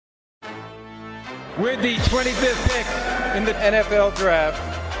With the 25th pick in the NFL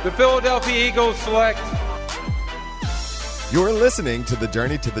Draft, the Philadelphia Eagles select. You're listening to the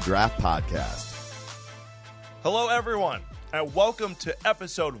Journey to the Draft podcast. Hello, everyone, and welcome to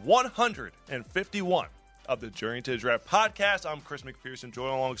episode 151 of the Journey to the Draft podcast. I'm Chris McPherson,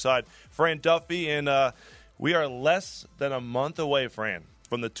 joined alongside Fran Duffy, and we are less than a month away, Fran,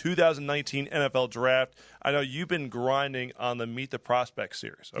 from the 2019 NFL Draft. I know you've been grinding on the Meet the Prospect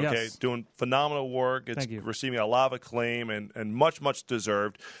series, okay? Yes. Doing phenomenal work. It's receiving a lot of acclaim and much, much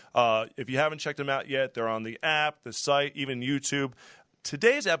deserved. If you haven't checked them out yet, they're on the app, the site, even YouTube.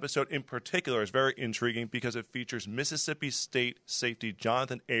 Today's episode in particular is very intriguing because it features Mississippi State safety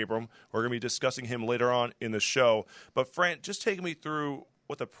Johnathan Abram. We're going to be discussing him later on in the show. But, Fran, just take me through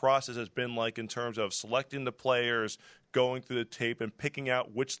what the process has been like in terms of selecting the players, going through the tape, and picking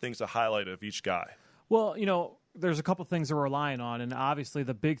out which things to highlight of each guy. Well, you know, there's a couple things that we're relying on, and obviously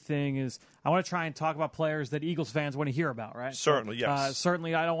the big thing is I want to try and talk about players that Eagles fans want to hear about, right? Certainly, yes.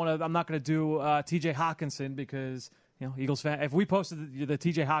 Certainly, I'm not going to do T.J. Hockenson because, you know, Eagles fan. If we posted the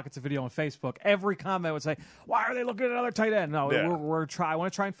T.J. Hockenson video on Facebook, every comment would say, "Why are they looking at another tight end?" No, I want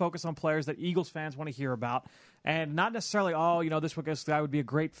to try and focus on players that Eagles fans want to hear about, and not necessarily, this guy would be a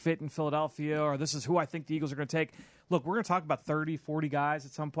great fit in Philadelphia, or this is who I think the Eagles are going to take. Look, we're going to talk about 30, 40 guys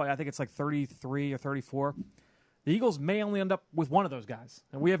at some point. I think it's like 33 or 34. The Eagles may only end up with one of those guys,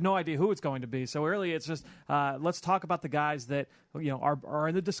 and we have no idea who it's going to be. So really, it's just let's talk about the guys that are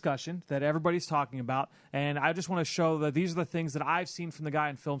in the discussion that everybody's talking about. And I just want to show that these are the things that I've seen from the guy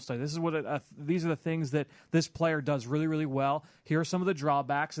in film study. This is these are the things that this player does really, really well. Here are some of the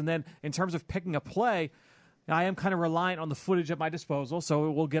drawbacks, and then in terms of picking a play, I am kind of reliant on the footage at my disposal, so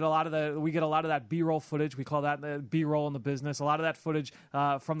we get a lot of that B-roll footage. We call that the B-roll in the business. A lot of that footage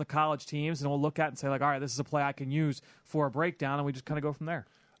from the college teams, and we'll look at it and say, like, all right, this is a play I can use for a breakdown, and we just kind of go from there.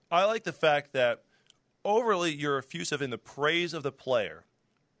 I like the fact that overly you're effusive in the praise of the player,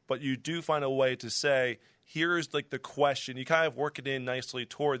 but you do find a way to say, here's like the question. You kind of work it in nicely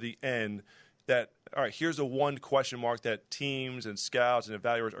toward the end that, all right, here's the one question mark that teams and scouts and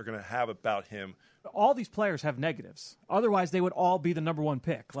evaluators are going to have about him. All these players have negatives. Otherwise, they would all be the number one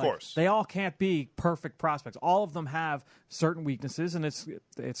pick. Of course. They all can't be perfect prospects. All of them have certain weaknesses, and it's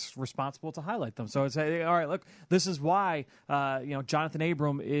responsible to highlight them. So it's, all right, look, this is why Johnathan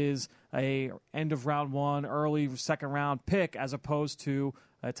Abram is a end of round one, early second round pick as opposed to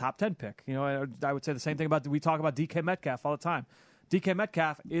a top 10 pick. You know, I would say the same thing we talk about DK Metcalf all the time. DK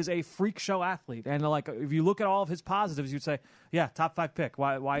Metcalf is a freak show athlete, and like if you look at all of his positives, you'd say, yeah, top 5 pick.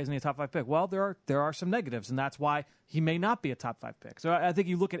 Why isn't he a top 5 pick? Well, there are some negatives, and that's why he may not be a top 5 pick. So I think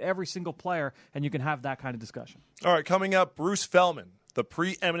you look at every single player, and you can have that kind of discussion. All right, coming up, Bruce Feldman, the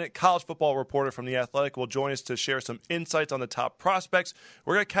preeminent college football reporter from The Athletic, will join us to share some insights on the top prospects.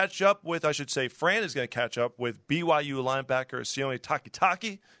 We're going to catch up with, Fran is going to catch up with BYU linebacker Sione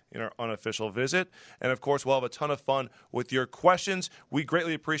Takitaki in our unofficial visit. And, of course, we'll have a ton of fun with your questions. We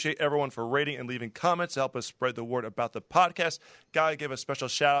greatly appreciate everyone for rating and leaving comments to help us spread the word about the podcast. Got to give a special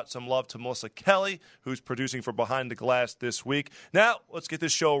shout-out, some love to Melissa Kelly, who's producing for Behind the Glass this week. Now, let's get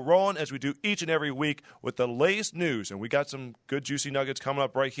this show rolling as we do each and every week with the latest news. And we got some good juicy nuggets coming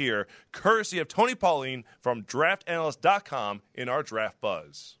up right here, courtesy of Tony Pauline from DraftAnalyst.com in our Draft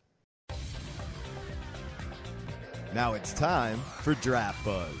Buzz. Now it's time for Draft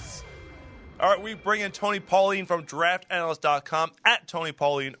Buzz. All right, we bring in Tony Pauline from DraftAnalyst.com, at Tony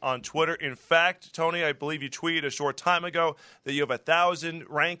Pauline on Twitter. In fact, Tony, I believe you tweeted a short time ago that you have 1,000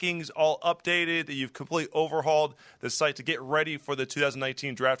 rankings all updated, that you've completely overhauled the site to get ready for the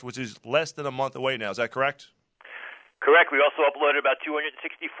 2019 draft, which is less than a month away now. Is that correct? Correct. We also uploaded about 264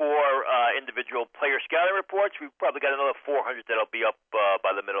 individual player scouting reports. We've probably got another 400 that'll be up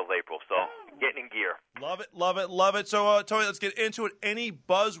by the middle of April. So getting in gear. Love it, love it, love it. So, Tony, let's get into it. Any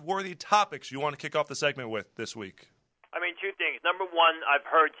buzzworthy topics you want to kick off the segment with this week? I mean, two things. Number one, I've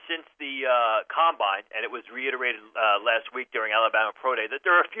heard since the Combine, and it was reiterated last week during Alabama Pro Day, that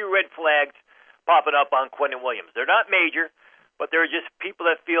there are a few red flags popping up on Quentin Williams. They're not major, but there are just people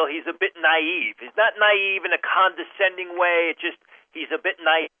that feel he's a bit naive. He's not naive in a condescending way. It's just he's a bit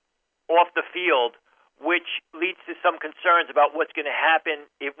naive off the field, which leads to some concerns about what's going to happen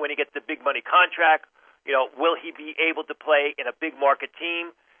when he gets the big money contract. You know, will he be able to play in a big market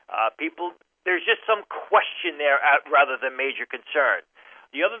team? There's just some question there rather than major concern.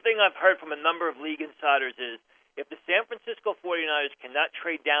 The other thing I've heard from a number of league insiders is if the San Francisco 49ers cannot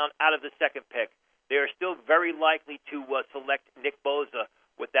trade down out of the second pick, they are still very likely to select Nick Bosa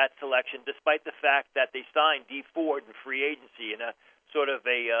with that selection, despite the fact that they signed Dee Ford in free agency in a sort of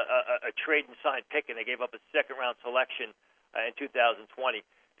a trade and sign pick, and they gave up a second-round selection in 2020.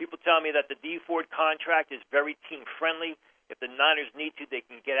 People tell me that the D Ford contract is very team-friendly. If the Niners need to, they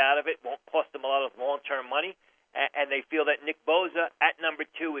can get out of it. Won't cost them a lot of long-term money. And they feel that Nick Bosa at number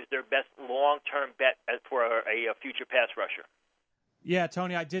 2 is their best long-term bet for a future pass rusher. Yeah,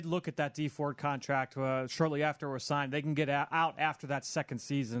 Tony, I did look at that D Ford contract shortly after it was signed. They can get out after that second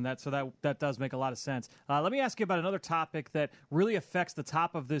season, so that does make a lot of sense. Let me ask you about another topic that really affects the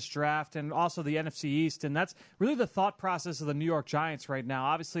top of this draft and also the NFC East, and that's really the thought process of the New York Giants right now.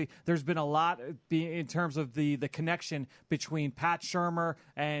 Obviously, there's been a lot in terms of the connection between Pat Shurmur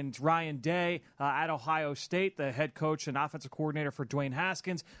and Ryan Day at Ohio State, the head coach and offensive coordinator for Dwayne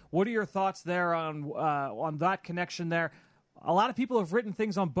Haskins. What are your thoughts there on that connection there? A lot of people have written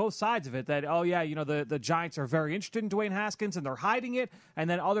things on both sides of it that, oh, yeah, the Giants are very interested in Dwayne Haskins and they're hiding it. And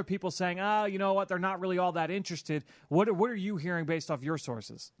then other people saying, oh, you know what, they're not really all that interested. What are you hearing based off your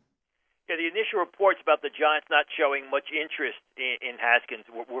sources? Yeah, the initial reports about the Giants not showing much interest in Haskins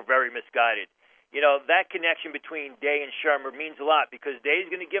were very misguided. That connection between Day and Shurmur means a lot because Day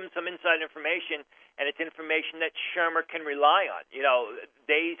is going to give him some inside information, and it's information that Shurmur can rely on.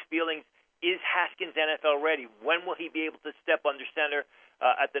 Day's feelings. Is Haskins NFL ready? When will he be able to step under center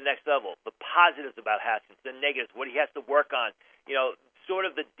at the next level? The positives about Haskins, the negatives, what he has to work on, sort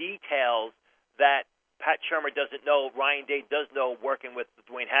of the details that Pat Shurmur doesn't know, Ryan Day does know working with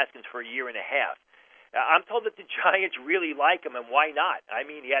Dwayne Haskins for a year and a half. I'm told that the Giants really like him, and why not? I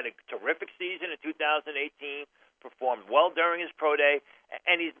mean, he had a terrific season in 2018, performed well during his pro day,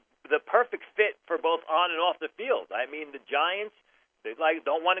 and he's the perfect fit for both on and off the field. I mean, the Giants, they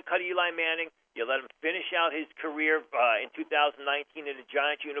don't want to cut Eli Manning. You let him finish out his career in 2019 in a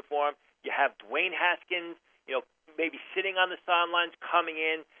Giants uniform. You have Dwayne Haskins, maybe sitting on the sidelines, coming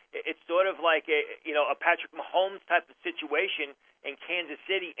in. It's sort of like a Patrick Mahomes type of situation in Kansas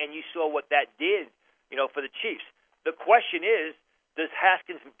City, and you saw what that did, for the Chiefs. The question is, does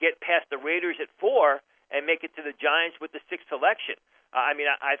Haskins get past the Raiders at 4 and make it to the Giants with the 6th selection?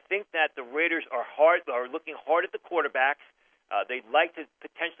 I think that the Raiders are looking hard at the quarterbacks. They'd like to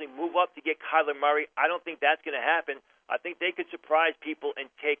potentially move up to get Kyler Murray. I don't think that's going to happen. I think they could surprise people and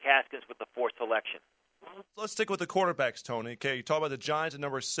take Haskins with the 4th selection. Let's stick with the quarterbacks, Tony. Okay, you talk about the Giants at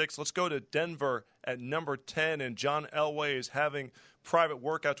number 6. Let's go to Denver at number 10, and John Elway is having private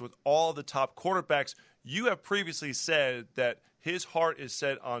workouts with all the top quarterbacks. You have previously said that his heart is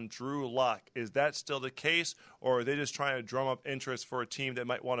set on Drew Lock. Is that still the case, or are they just trying to drum up interest for a team that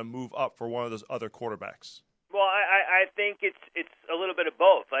might want to move up for one of those other quarterbacks? Well, I think it's a little bit of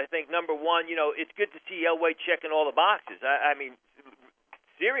both. I think, number one, it's good to see Elway checking all the boxes. I mean,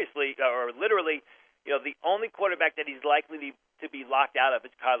 seriously, or literally, the only quarterback that he's likely to be locked out of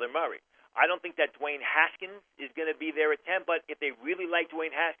is Kyler Murray. I don't think that Dwayne Haskins is going to be their attempt, but if they really like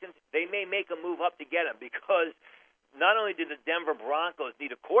Dwayne Haskins, they may make a move up to get him because not only do the Denver Broncos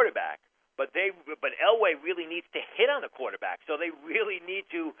need a quarterback, but Elway really needs to hit on a quarterback. So they really need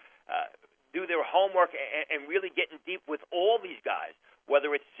to do their homework and really getting deep with all these guys,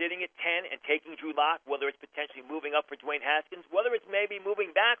 whether it's sitting at 10 and taking Drew Lock, whether it's potentially moving up for Dwayne Haskins, whether it's maybe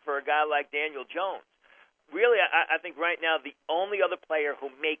moving back for a guy like Daniel Jones. Really, I think right now the only other player who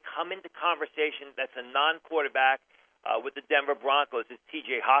may come into conversation that's a non-quarterback with the Denver Broncos is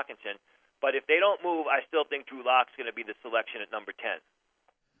T.J. Hawkinson. But if they don't move, I still think Drew Lock's going to be the selection at number 10.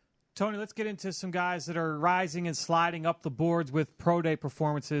 Tony, let's get into some guys that are rising and sliding up the boards with pro day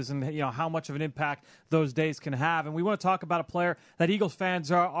performances and how much of an impact those days can have. And we want to talk about a player that Eagles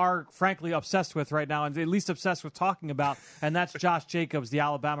fans are frankly obsessed with right now, and at least obsessed with talking about, and that's Josh Jacobs, the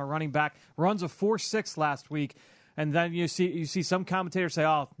Alabama running back. Runs a 4.6 last week. And then you see some commentators say,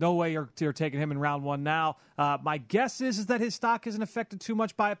 oh, no way you're taking him in round 1 now. My guess is that his stock isn't affected too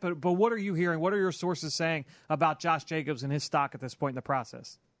much by it, but what are you hearing? What are your sources saying about Josh Jacobs and his stock at this point in the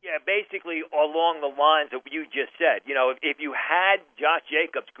process? Yeah, basically along the lines of what you just said. If you had Josh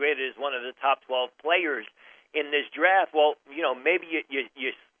Jacobs graded as one of the top 12 players in this draft, well, maybe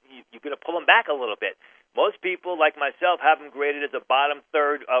you're going to pull him back a little bit. Most people, like myself, have him graded as a bottom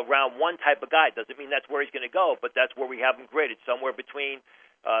third, round 1 type of guy. Doesn't mean that's where he's going to go, but that's where we have him graded, somewhere between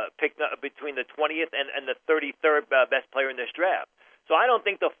the 20th and the 33rd best player in this draft. So I don't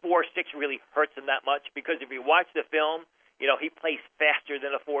think the 4.6 really hurts him that much because if you watch the film, he plays faster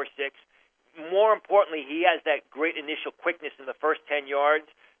than a 4.6. More importantly, he has that great initial quickness in the first 10 yards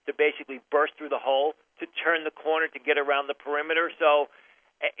to basically burst through the hole, to turn the corner, to get around the perimeter. So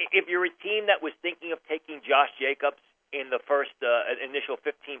if you're a team that was thinking of taking Josh Jacobs in the first initial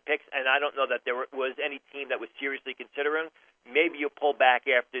 15 picks, and I don't know that there was any team that was seriously considering, maybe you pull back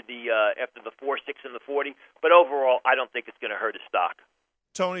after the 4.6 and the 40. But overall, I don't think it's going to hurt his stock.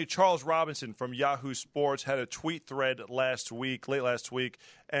 Tony, Charles Robinson from Yahoo Sports had a tweet thread late last week,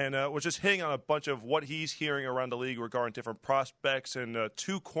 and was just hitting on a bunch of what he's hearing around the league regarding different prospects, and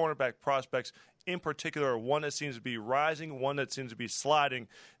 2 cornerback prospects in particular, one that seems to be rising, one that seems to be sliding.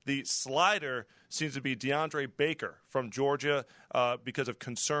 The slider seems to be DeAndre Baker from Georgia because of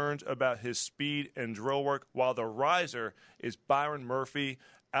concerns about his speed and drill work, while the riser is Byron Murphy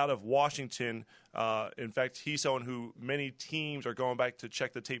out of Washington. In fact, he's someone who many teams are going back to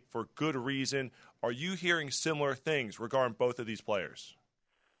check the tape for good reason. Are you hearing similar things regarding both of these players?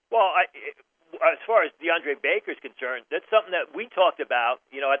 Well, as far as DeAndre Baker is concerned, that's something that we talked about,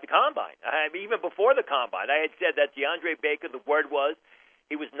 at the Combine. I mean, even before the Combine, I had said that DeAndre Baker, the word was,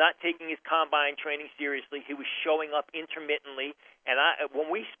 he was not taking his Combine training seriously. He was showing up intermittently. And when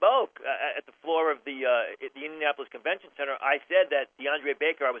we spoke at the floor of the Indianapolis Convention Center, I said that DeAndre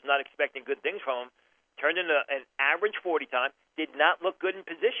Baker, I was not expecting good things from him, turned into an average 40 time, did not look good in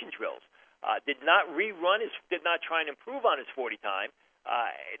position drills, did not try and improve on his 40 time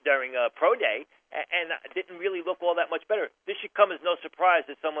during Pro Day, and didn't really look all that much better. This should come as no surprise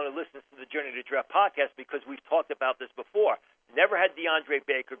to someone who listens to the Journey to Draft podcast, because we've talked about this before. Never had DeAndre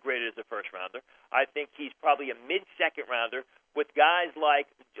Baker graded as a first-rounder. I think he's probably a mid-second-rounder with guys like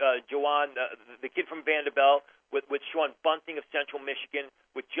Juwan, the kid from Vanderbilt, with Sean Bunting of Central Michigan,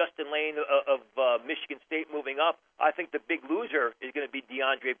 with Justin Lane of Michigan State moving up. I think the big loser is going to be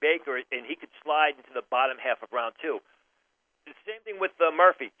DeAndre Baker, and he could slide into the bottom half of round 2. The same thing with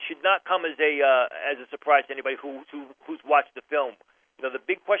Murphy. Should not come as a surprise to anybody who's watched the film. The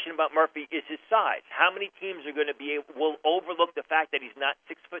big question about Murphy is his size. How many teams are going to will overlook the fact that he's not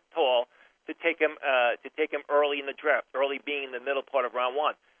 6 foot tall to take him early in the draft, early being in the middle part of round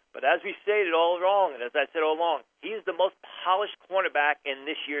 1. But as we stated all along, and as I said all along, he is the most polished cornerback in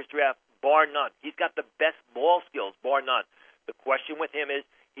this year's draft, bar none. He's got the best ball skills, bar none. The question with him is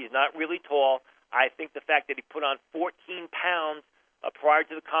he's not really tall. I think the fact that he put on 14 pounds prior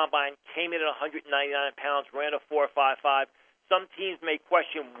to the Combine, came in at 199 pounds, ran a 4.55. Some teams may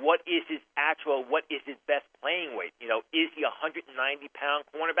question what is his best playing weight. Is he a 190-pound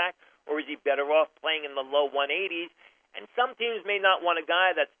cornerback, or is he better off playing in the low 180s? And some teams may not want a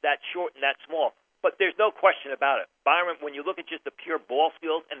guy that's that short and that small. But there's no question about it. Byron, when you look at just the pure ball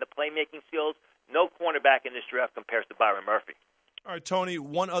skills and the playmaking skills, no cornerback in this draft compares to Byron Murphy. All right, Tony,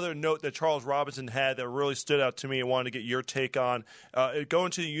 one other note that Charles Robinson had that really stood out to me and wanted to get your take on, going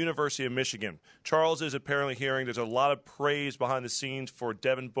to the University of Michigan. Charles is apparently hearing there's a lot of praise behind the scenes for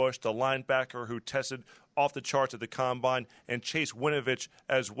Devin Bush, the linebacker who tested off the charts at the Combine, and Chase Winovich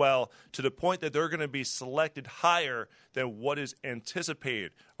as well, to the point that they're going to be selected higher than what is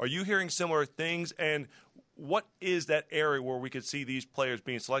anticipated. Are you hearing similar things? And what is that area where we could see these players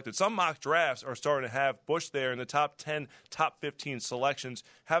being selected? Some mock drafts are starting to have Bush there in the top 10, top 15 selections.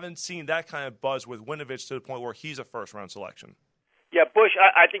 Haven't seen that kind of buzz with Winovich to the point where he's a first-round selection. Yeah, Bush,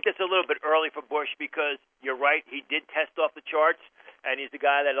 I think that's a little bit early for Bush, because you're right, he did test off the charts, and he's a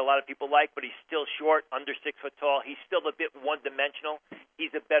guy that a lot of people like, but he's still short, under 6 foot tall. He's still a bit one-dimensional.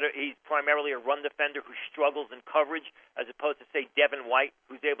 He's primarily a run defender who struggles in coverage, as opposed to, say, Devin White,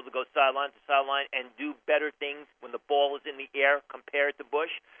 who's able to go sideline to sideline and do better things when the ball is in the air compared to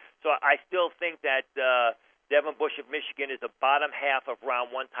Bush. So I still think that Devin Bush of Michigan is a bottom half of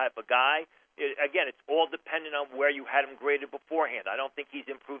round 1 type of guy. Again, it's all dependent on where you had him graded beforehand. I don't think he's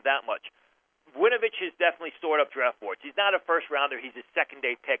improved that much. Winovich is definitely stored up draft boards. He's not a first-rounder. He's a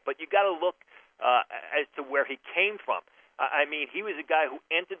second-day pick. But you got to look as to where he came from. I mean, he was a guy who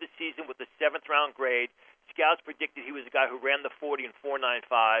entered the season with a 7th-round grade. Scouts predicted he was a guy who ran the 40 in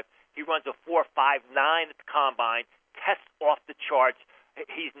 4.95. He runs a 4.59 at the Combine, tests off the charts.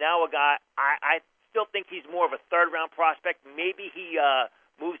 He's now a guy, I still think he's more of a 3rd-round prospect. Maybe he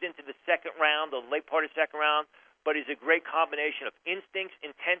moves into the 2nd round, the late part of 2nd round, but he's a great combination of instincts,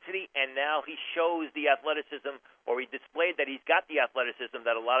 intensity, and now he shows the athleticism, or he displayed that he's got the athleticism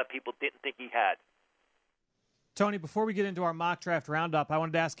that a lot of people didn't think he had. Tony, before we get into our mock draft roundup, I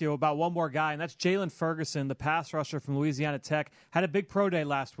wanted to ask you about one more guy, and that's Jalen Ferguson, the pass rusher from Louisiana Tech. Had a big pro day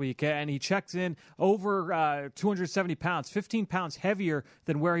last week, and he checked in over 270 pounds, 15 pounds heavier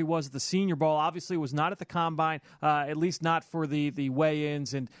than where he was at the Senior Bowl. Obviously, was not at the Combine, at least not for the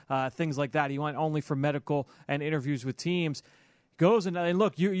weigh-ins and things like that. He went only for medical and interviews with teams. Goes and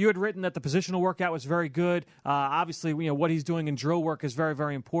look, you had written that the positional workout was very good. Obviously, what he's doing in drill work is very,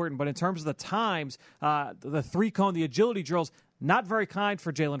 very important. But in terms of the times, the 3-cone, the agility drills, not very kind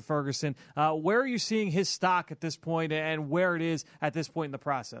for Jalen Ferguson. Where are you seeing his stock at this point, and where it is at this point in the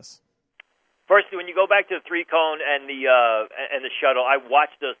process? Firstly, when you go back to the 3-cone and the shuttle, I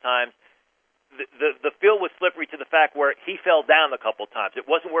watched those times. the field was slippery to the fact where he fell down a couple times. It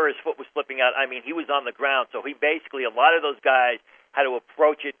wasn't where his foot was slipping out. I mean, he was on the ground. So he basically, a lot of those guys had to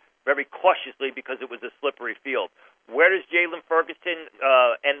approach it very cautiously because it was a slippery field. Where does Jalen Ferguson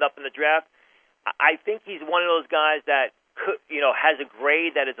end up in the draft? I think he's one of those guys that has a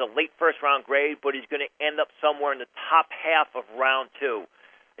grade that is a late first-round grade, but he's going to end up somewhere in the top half of round 2.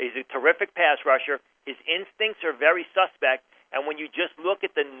 He's a terrific pass rusher. His instincts are very suspect. And when you just look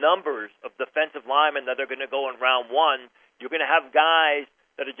at the numbers of defensive linemen that are going to go in round 1, you're going to have guys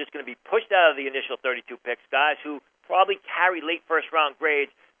that are just going to be pushed out of the initial 32 picks, guys who probably carry late first-round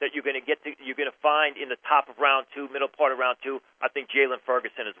grades that you're going to find in the top of round 2, middle part of round 2. I think Jalen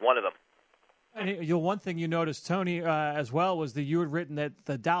Ferguson is one of them. And one thing you noticed, Tony, as well, was that you had written that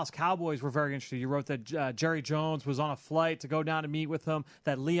the Dallas Cowboys were very interested. You wrote that Jerry Jones was on a flight to go down to meet with him,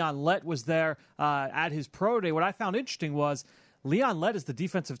 that Leon Lett was there at his pro day. What I found interesting was Leon Lett is the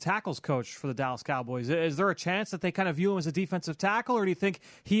defensive tackles coach for the Dallas Cowboys. Is there a chance that they kind of view him as a defensive tackle, or do you think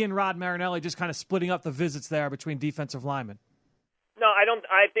he and Rod Marinelli just kind of splitting up the visits there between defensive linemen? No, I don't.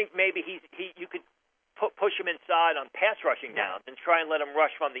 I think maybe you could push him inside on pass rushing downs and try and let him rush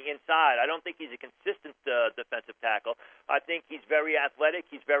from the inside. I don't think he's a consistent defensive tackle. I think he's very athletic.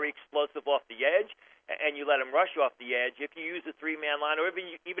 He's very explosive off the edge, and you let him rush off the edge. If you use a 3-man line, or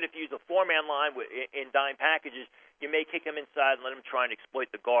even if you use a 4-man line in dime packages, you may kick him inside and let him try and exploit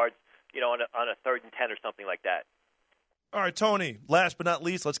the guards, on a 3rd and 10 or something like that. All right, Tony, last but not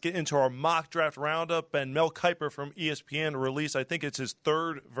least, let's get into our mock draft roundup. And Mel Kiper from ESPN released, I think it's his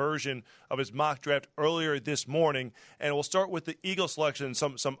 3rd version of his mock draft earlier this morning. And we'll start with the Eagle selection.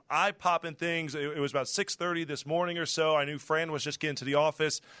 Some eye-popping things. It was about 6:30 this morning or so. I knew Fran was just getting to the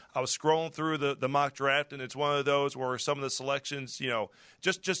office. I was scrolling through the mock draft, and it's one of those where some of the selections,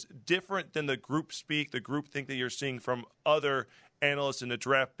 just different than the group speak, the group think that you're seeing from other analyst in the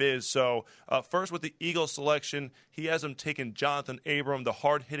draft biz. So first with the Eagles selection, he has him taking Jonathan Abram, the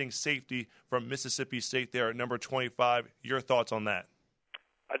hard-hitting safety from Mississippi State there at number 25. Your thoughts on that?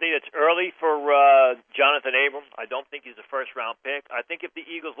 I think it's early for Jonathan Abram. I don't think he's a first-round pick. I think if the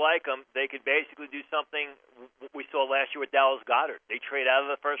Eagles like him, they could basically do something we saw last year with Dallas Goedert. They trade out of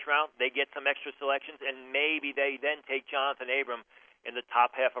the first round, they get some extra selections, and maybe they then take Jonathan Abram in the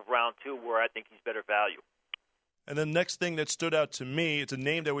top half of round 2 where I think he's better value. And the next thing that stood out to me, it's a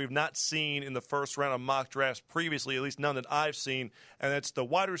name that we've not seen in the first round of mock drafts previously, at least none that I've seen, and it's the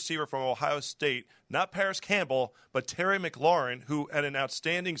wide receiver from Ohio State, not Paris Campbell, but Terry McLaurin, who had an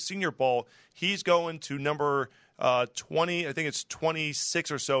outstanding Senior Bowl. He's going to number 20, I think it's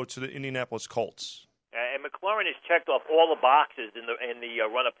 26 or so, to the Indianapolis Colts. And McLaurin has checked off all the boxes in the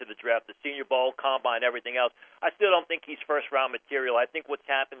run-up to the draft, the Senior Bowl, Combine, everything else. I still don't think he's first-round material. I think what's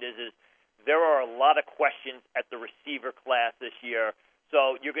happened is there are a lot of questions at the receiver class this year,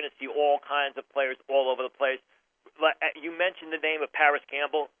 so you're going to see all kinds of players all over the place. You mentioned the name of Paris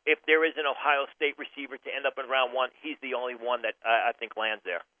Campbell. If there is an Ohio State receiver to end up in round 1, he's the only one that I think lands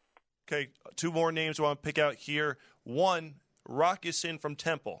there. Okay, 2 more names I want to pick out here. One, Rock Ya-Sin from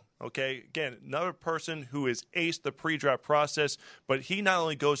Temple. Okay, again, another person who has aced the pre-draft process, but he not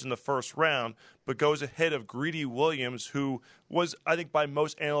only goes in the first round, but goes ahead of Greedy Williams, who was, I think, by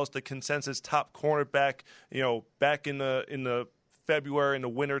most analysts, the consensus top cornerback. Back in the February, in the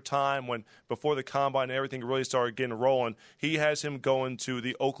winter time, when before the combine and everything really started getting rolling, he has him going to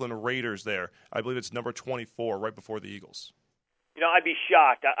the Oakland Raiders. There, I believe it's number 24, right before the Eagles. I'd be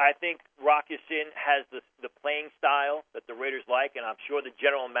shocked. I think Rock Ya-Sin has the playing style that the Raiders like, and I'm sure the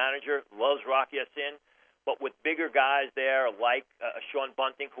general manager loves Rock Ya-Sin. But with bigger guys there like Sean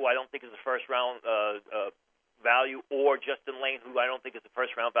Bunting, who I don't think is a first-round value, or Justin Lane, who I don't think is a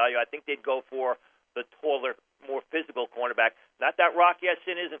first-round value, I think they'd go for the taller, more physical cornerback. Not that Rock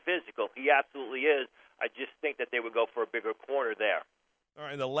Ya-Sin isn't physical. He absolutely is. I just think that they would go for a bigger corner there. All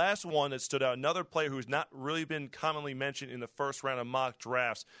right, and the last one that stood out, another player who's not really been commonly mentioned in the first round of mock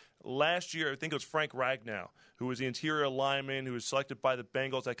drafts. Last year, I think it was Frank Ragnow, who was the interior lineman who was selected by the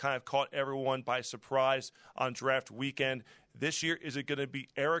Bengals. That kind of caught everyone by surprise on draft weekend. This year, is it going to be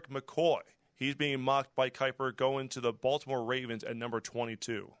Eric McCoy? He's being mocked by Kiper, going to the Baltimore Ravens at number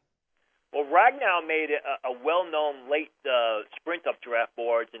 22. Well, Ragnow made a well-known late sprint up draft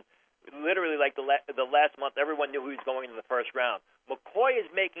boards, and literally like the last month, everyone knew he was going into the first round. McCoy is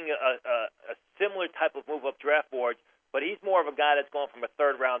making a similar type of move up draft boards, but he's more of a guy that's going from a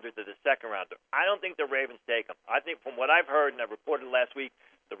third rounder to the second rounder. I don't think the Ravens take him. I think from what I've heard, and I reported last week,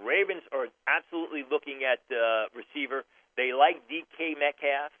 the Ravens are absolutely looking at receiver. They like DK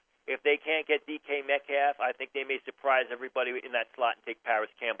Metcalf. If they can't get DK Metcalf, I think they may surprise everybody in that slot and take Paris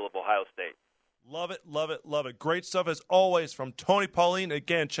Campbell of Ohio State. Love it, love it, love it. Great stuff as always from Tony Pauline.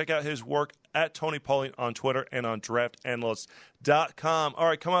 Again, check out his work at Tony Pauline on Twitter and on draftanalyst.com. All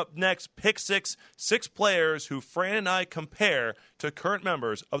right, come up next, Pick Six, 6 players who Fran and I compare to current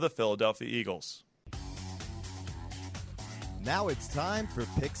members of the Philadelphia Eagles. Now it's time for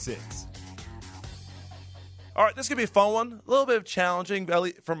Pick Six. All right, this could be a fun one. A little bit of challenging, at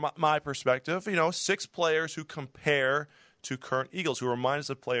least from my perspective. 6 players who compare to current Eagles, who remind us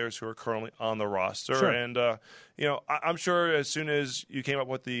of players who are currently on the roster. Sure. And, I'm sure as soon as you came up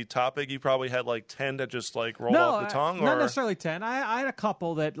with the topic, you probably had like 10 that just like rolled off the tongue. Not necessarily 10. I had a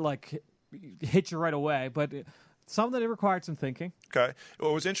couple that like hit you right away, but some that it required some thinking. Okay.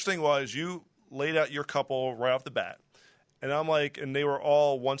 What was interesting was you laid out your couple right off the bat. And I'm like, and they were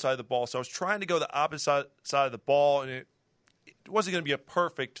all one side of the ball. So I was trying to go the opposite side of the ball, and it wasn't going to be a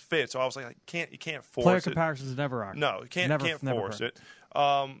perfect fit. So I was like, you can't force Player it. comparisons never are. No, you can't force it.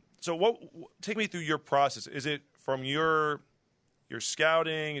 So take me through your process. Is it from your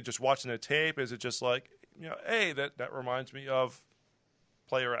scouting and just watching the tape? Is it just like, hey, that reminds me of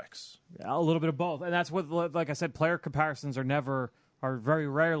player X? Yeah, a little bit of both. And that's what, like I said, player comparisons are very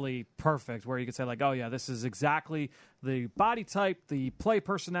rarely perfect, where you could say like, oh yeah, this is exactly the body type, the play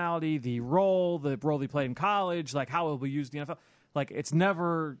personality, the role they played in college, like how it will be used in the NFL. Like it's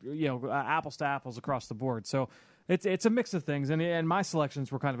never apples to apples across the board. So it's a mix of things, and my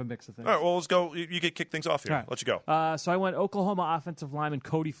selections were kind of a mix of things. All right, well, let's go. You get kick things off here. Right. Let you go. So I went Oklahoma offensive lineman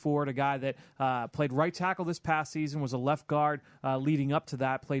Cody Ford, a guy that played right tackle this past season, was a left guard leading up to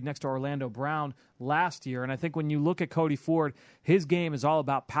that, played next to Orlando Brown last year. And I think when you look at Cody Ford, his game is all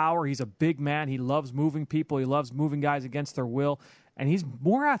about power. He's a big man. He loves moving people. He loves moving guys against their will. And he's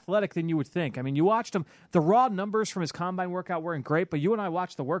more athletic than you would think. I mean, you watched him. The raw numbers from his combine workout weren't great, but you and I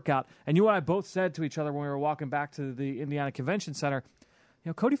watched the workout, and you and I both said to each other when we were walking back to the Indiana Convention Center,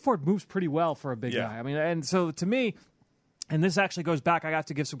 Cody Ford moves pretty well for a big guy. I mean, and so to me, and this actually goes back, I got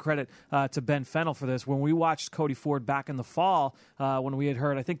to give some credit to Ben Fennell for this. When we watched Cody Ford back in the fall, when we had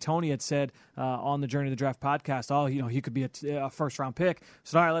heard, I think Tony had said on the Journey to the Draft podcast, he could be a first-round pick.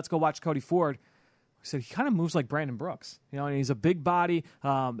 So, all right, let's go watch Cody Ford. I said he kind of moves like Brandon Brooks, and he's a big body,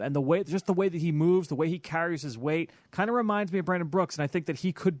 and the way that he moves, the way he carries his weight, kind of reminds me of Brandon Brooks, and I think that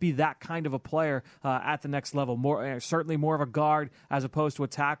he could be that kind of a player at the next level. Certainly more of a guard as opposed to a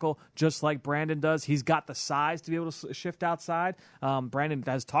tackle, just like Brandon does. He's got the size to be able to shift outside. Brandon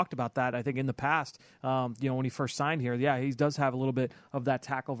has talked about that, I think, in the past. When he first signed here, he does have a little bit of that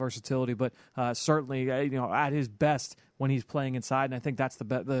tackle versatility, but certainly, at his best when he's playing inside, and I think that's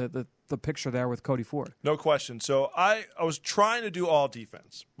the picture there with Cody Ford. No question. So I was trying to do all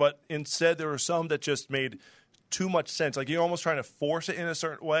defense, but instead there were some that just made too much sense. Like you're almost trying to force it in a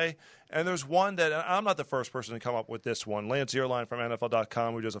certain way. And there's one that I'm not the first person to come up with this one. Lance Zierlein from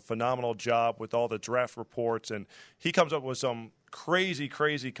NFL.com, who does a phenomenal job with all the draft reports, and he comes up with some crazy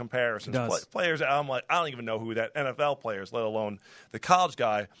comparisons. Players, I'm like, I don't even know who that NFL player is, let alone the college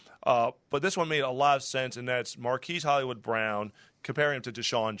guy. But this one made a lot of sense, and that's Marquise Hollywood Brown comparing him to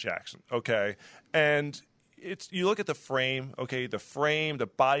Deshaun Jackson. Okay, and you look at the frame. Okay, the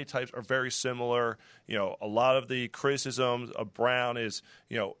body types are very similar. A lot of the criticisms of Brown is,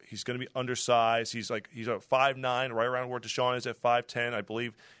 he's going to be undersized. He's a 5'9", right around where Deshaun is at 5'10", I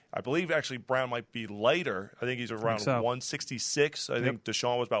believe. I believe actually Brown might be lighter. I think he's around 166. I think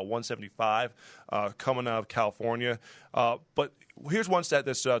Deshaun was about 175 coming out of California. But here's one stat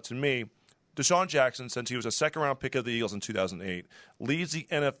that stood out to me. Deshaun Jackson, since he was a second-round pick of the Eagles in 2008, leads the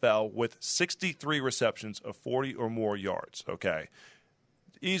NFL with 63 receptions of 40 or more yards. Okay,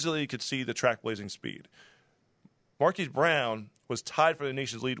 easily you could see the track-blazing speed. Marquise Brown was tied for the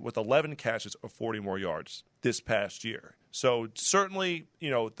nation's lead with 11 catches of 40 more yards this past year. So certainly,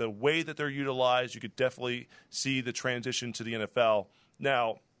 the way that they're utilized, you could definitely see the transition to the NFL.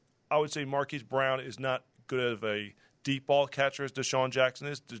 Now, I would say Marquise Brown is not good of a deep ball catcher as Deshaun Jackson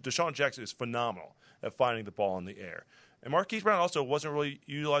is. Deshaun Jackson is phenomenal at finding the ball in the air. And Marquise Brown also wasn't really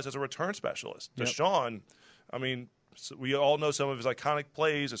utilized as a return specialist. Yep. Deshaun, we all know some of his iconic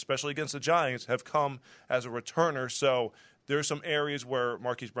plays, especially against the Giants, have come as a returner. So there's some areas where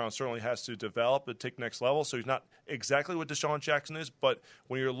Marquise Brown certainly has to develop and take next level. So he's not exactly what Deshaun Jackson is, but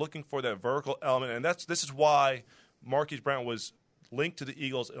when you're looking for that vertical element, and this is why Marquise Brown was linked to the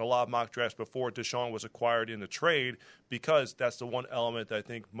Eagles in a lot of mock drafts before Deshaun was acquired in the trade, because that's the one element that I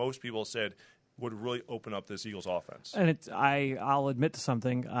think most people said would really open up this Eagles offense. And I'll admit to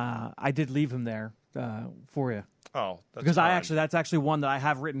something. I did leave him there for you. Oh, that's because fine. That's actually one that I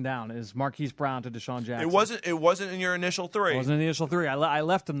have written down is Marquise Brown to Deshaun Jackson. It wasn't in your initial three. It wasn't in the initial three. I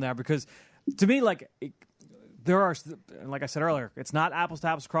left him there because to me, there are, like I said earlier, it's not apples to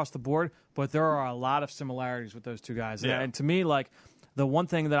apples across the board, but there are a lot of similarities with those two guys. Yeah. And to me, like, the one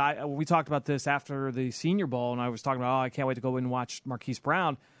thing that we talked about this after the Senior Bowl, and I was talking about, I can't wait to go in and watch Marquise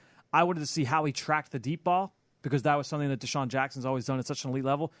Brown. I wanted to see how he tracked the deep ball, because that was something that Deshaun Jackson's always done at such an elite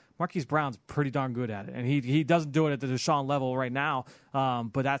level. Marquise Brown's pretty darn good at it, and he doesn't do it at the Deshaun level right now,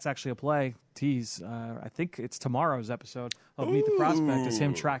 but that's actually a play. Tease, I think it's tomorrow's episode of Meet the Prospect, is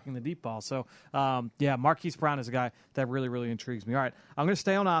him tracking the deep ball. So, Marquise Brown is a guy that really, really intrigues me. All right, I'm going to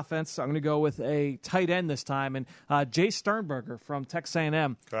stay on offense. I'm going to go with a tight end this time, and Jay Sternberger from Texas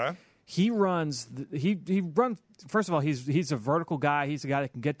A&M. Okay. He runs. He runs. First of all, he's a vertical guy. He's a guy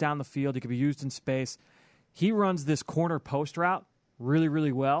that can get down the field. He can be used in space. He runs this corner post route really,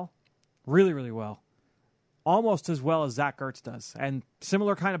 really well. Really, really well. Almost as well as Zach Ertz does. And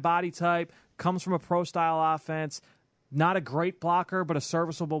similar kind of body type, comes from a pro-style offense. Not a great blocker, but a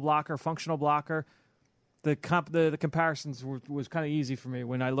serviceable blocker, functional blocker. The comparisons was kind of easy for me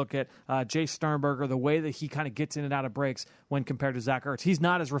when I look at Jay Sternberger, the way that he kind of gets in and out of breaks when compared to Zach Ertz. He's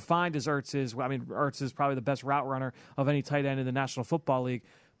not as refined as Ertz is. I mean, Ertz is probably the best route runner of any tight end in the National Football League.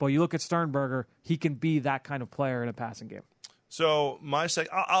 But you look at Sternberger, he can be that kind of player in a passing game. So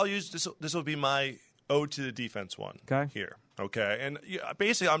I'll use this. This will be my ode to the defense one. Okay. Here. Okay. And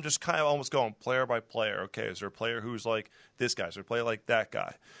basically, I'm just kind of almost going player by player. Okay. Is there a player who's like this guy? Is there a player like that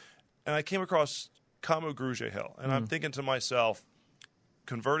guy? And I came across Kamu Grugier-Hill, and I'm thinking to myself,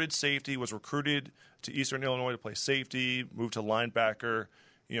 converted safety, was recruited to Eastern Illinois to play safety, moved to linebacker.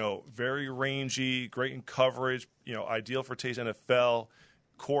 Very rangy, great in coverage. Ideal for today's NFL.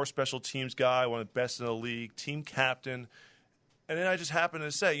 Core special teams guy, one of the best in the league, team captain. And then I just happen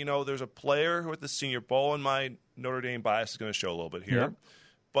to say, there's a player who at the Senior Bowl, and my Notre Dame bias is going to show a little bit here. Yep.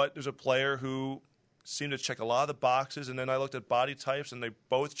 But there's a player who seemed to check a lot of the boxes, and then I looked at body types, and they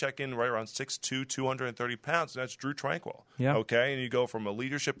both check in right around 6'2", 230 pounds, and that's Drue Tranquill. Yeah. Okay, and you go from a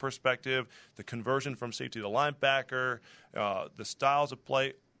leadership perspective, the conversion from safety to linebacker, the styles of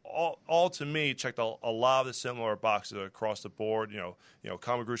play, all to me checked a lot of the similar boxes across the board.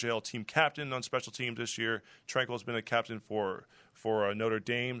 Kamu Grugier-Hill, team captain on special teams this year. Tranquill's been a captain for Notre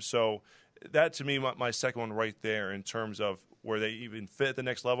Dame. So that to me, my second one right there in terms of where they even fit at the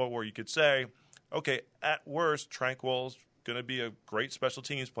next level, where you could say, okay, at worst, Tranquill's going to be a great special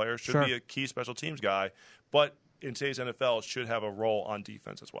teams player, should be a key special teams guy, but in today's NFL, should have a role on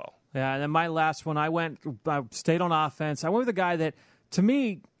defense as well. Yeah, and then my last one, I stayed on offense. I went with a guy that, to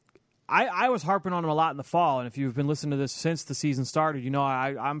me, I was harping on him a lot in the fall, and if you've been listening to this since the season started,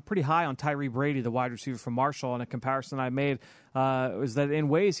 I'm pretty high on Tyree Brady, the wide receiver from Marshall, and a comparison I made was that in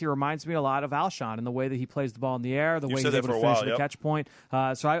ways he reminds me a lot of Alshon in the way that he plays the ball in the air, the way he's able to finish at the catch point.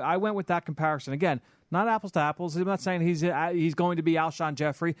 So I went with that comparison. Again, not apples to apples. I'm not saying he's going to be Alshon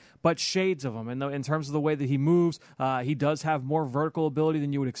Jeffrey, but shades of him. And in terms of the way that he moves, he does have more vertical ability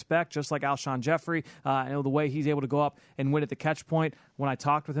than you would expect, just like Alshon Jeffrey. And the way he's able to go up and win at the catch point. When I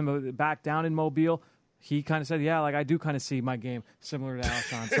talked with him back down in Mobile, he kind of said, yeah, like I do kind of see my game similar to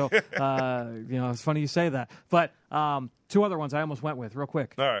Alshon. So, it's funny you say that. But two other ones I almost went with real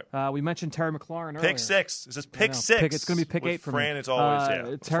quick. All right. We mentioned Terry McLaurin earlier. Pick six. Is this pick six? It's going to be pick 8 for Fran, me. it's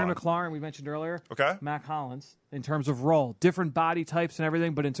always, Terry McLaurin, we mentioned earlier. Okay. Mac Hollins, in terms of role. Different body types and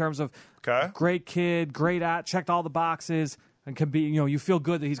everything, but in terms of great kid, checked all the boxes, and can be, you feel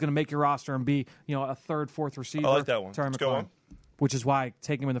good that he's going to make your roster and be, a third, fourth receiver. I like that one. Terry Let's McLaurin, go on. which is why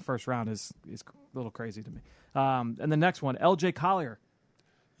taking him in the first round is a little crazy to me. And the next one, L.J. Collier.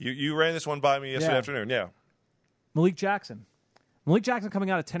 You ran this one by me yesterday afternoon, yeah. Malik Jackson. Malik Jackson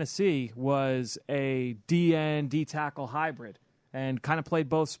coming out of Tennessee was a D-end, D-tackle hybrid and kind of played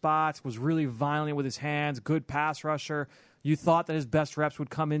both spots, was really violent with his hands, good pass rusher. You thought that his best reps would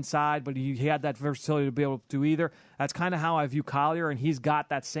come inside, but he had that versatility to be able to do either. That's kind of how I view Collier, and he's got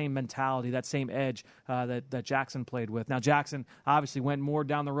that same mentality, that same edge that Jackson played with. Now, Jackson obviously went more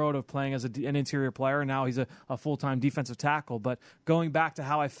down the road of playing as an interior player, and now he's a full-time defensive tackle. But going back to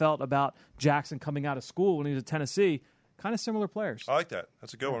how I felt about Jackson coming out of school when he was at Tennessee, kind of similar players. I like that.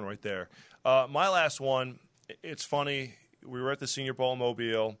 That's a good one right there. My last one, it's funny. We were at the Senior Bowl in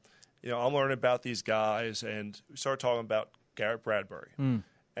Mobile. I'm learning about these guys, and we started talking about Garrett Bradbury. And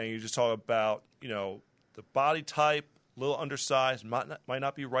you just talk about, the body type, a little undersized, might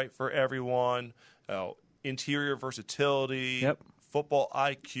not be right for everyone, interior versatility, football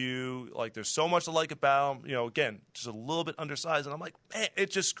IQ. Like, there's so much to like about him. Again, just a little bit undersized. And I'm like, man, it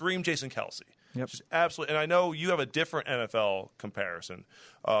just screamed Jason Kelce. Just absolutely. And I know you have a different NFL comparison.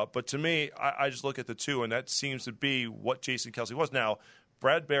 But to me, I just look at the two, and that seems to be what Jason Kelce was. Now,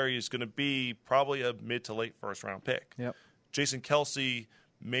 Bradbury is going to be probably a mid to late first-round pick. Yep. Jason Kelce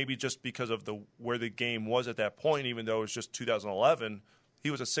maybe just because of where the game was at that point, even though it was just 2011, he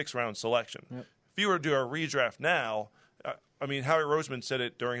was a 6th-round selection. Yep. If you were to do a redraft now, Howie Roseman said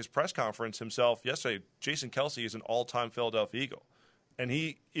it during his press conference himself yesterday, Jason Kelce is an all-time Philadelphia Eagle. And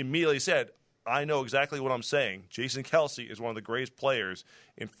he immediately said, I know exactly what I'm saying. Jason Kelce is one of the greatest players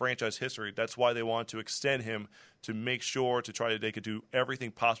in franchise history. That's why they want to extend him to make sure they could do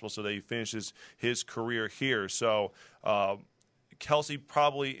everything possible so that he finishes his career here. So Kelce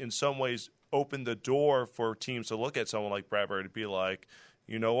probably in some ways opened the door for teams to look at someone like Bradbury to be like,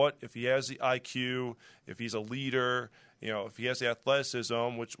 you know what, if he has the IQ, if he's a leader, if he has the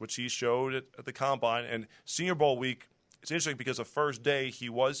athleticism, which he showed at the Combine, and Senior Bowl week, it's interesting because the first day he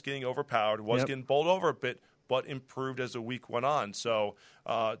was getting overpowered, getting bowled over a bit, but improved as the week went on. So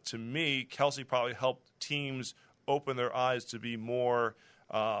to me, Kelce probably helped teams open their eyes to be more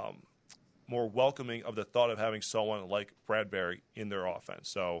welcoming of the thought of having someone like Bradbury in their offense.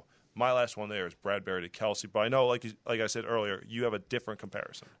 So my last one there is Bradbury to Kelce. But I know, like I said earlier, you have a different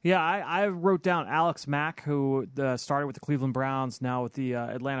comparison. Yeah, I wrote down Alex Mack, who started with the Cleveland Browns, now with the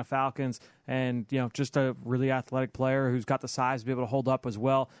Atlanta Falcons, and just a really athletic player who's got the size to be able to hold up as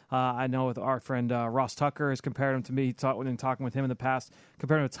well. I know with our friend Ross Tucker has compared him to me, when talking with him in the past,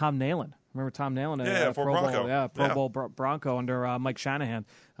 compared him to Tom Nalen. Remember Tom Nalen? For Bronco. Pro Bowl Bronco under Mike Shanahan.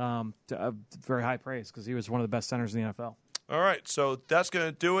 Very high praise because he was one of the best centers in the NFL. All right, so that's going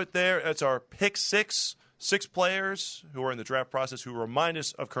to do it there. That's our pick 6 players who are in the draft process who remind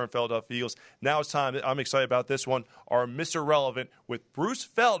us of current Philadelphia Eagles. Now it's time. I'm excited about this one. Our Mr. Relevant with Bruce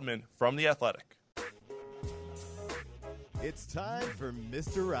Feldman from The Athletic. It's time for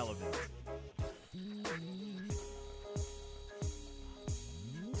Mr. Relevant.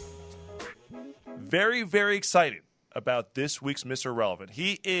 Very, very excited about this week's Mr. Relevant.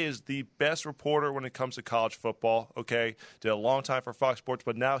 He is the best reporter when it comes to college football, okay? Did a long time for Fox Sports,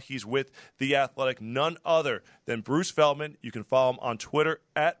 but now he's with The Athletic, none other than Bruce Feldman. You can follow him on Twitter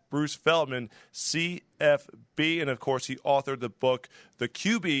at Bruce Feldman, CFB. And, of course, he authored the book, The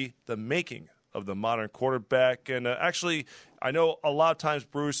QB, The Making of the Modern Quarterback. And actually, I know a lot of times,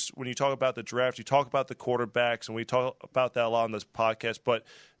 Bruce, when you talk about the draft, you talk about the quarterbacks, and we talk about that a lot on this podcast. But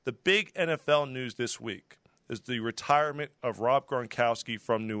the big NFL news this week is the retirement of Rob Gronkowski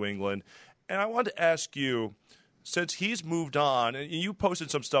from New England. And I wanted to ask you, since he's moved on, and you posted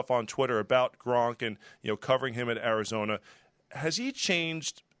some stuff on Twitter about Gronk and covering him at Arizona, has he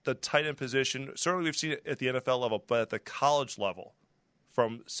changed the tight end position? Certainly we've seen it at the NFL level, but at the college level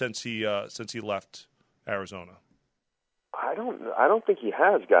since he left Arizona. I don't think he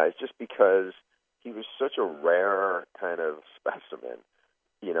has, guys, just because he was such a rare kind of specimen.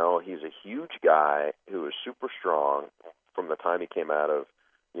 He's a huge guy who was super strong from the time he came out of,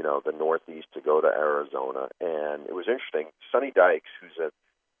 the Northeast to go to Arizona. And it was interesting. Sonny Dykes, who's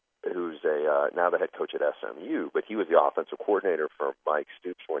now the head coach at SMU, but he was the offensive coordinator for Mike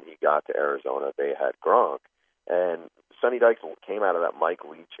Stoops when he got to Arizona. They had Gronk. And Sonny Dykes came out of that Mike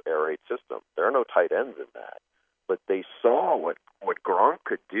Leach air raid system. There are no tight ends in that. But they saw what Gronk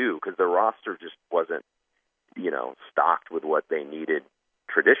could do because their roster just wasn't, stocked with what they needed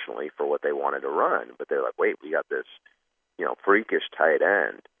traditionally for what they wanted to run. But they're like, wait, we got this, freakish tight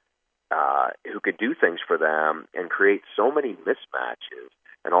end who could do things for them and create so many mismatches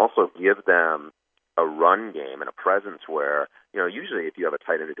and also give them a run game and a presence where, usually if you have a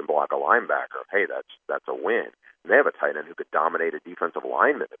tight end who can block a linebacker, hey, that's a win. And they have a tight end who could dominate a defensive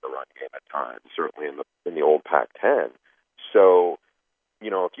lineman in the run game at times, certainly in the old Pac-10. So,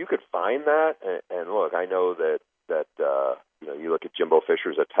 if you could find that, and look, I know that you look at Jimbo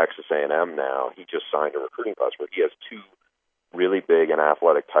Fisher's at Texas A&M now. He just signed a recruiting class where he has 2 really big and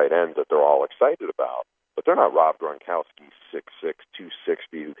athletic tight ends that they're all excited about. But they're not Rob Gronkowski, 6'6",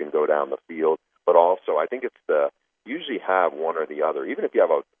 260, who can go down the field. But also, I think usually have one or the other. Even if you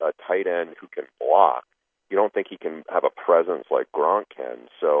have a tight end who can block, you don't think he can have a presence like Gronk can.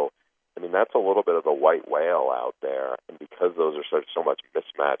 So, that's a little bit of the white whale out there. And because those are so much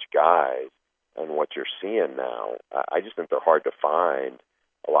mismatched guys, and what you're seeing now, I just think they're hard to find.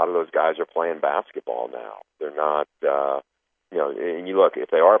 A lot of those guys are playing basketball now. They're not, and you look, if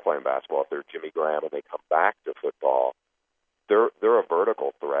they are playing basketball, if they're Jimmy Graham and they come back to football, they're a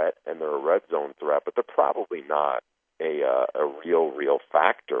vertical threat and they're a red zone threat, but they're probably not a real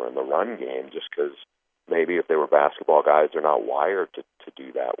factor in the run game just because maybe if they were basketball guys, they're not wired to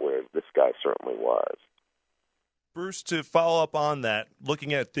do that, whereas this guy certainly was. Bruce, to follow up on that,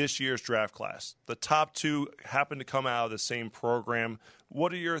 looking at this year's draft class, the top 2 happen to come out of the same program.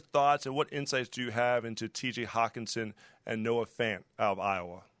 What are your thoughts and what insights do you have into T.J. Hockenson and Noah Fant out of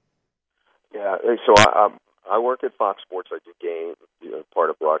Iowa? Yeah, so I work at Fox Sports. I do game, part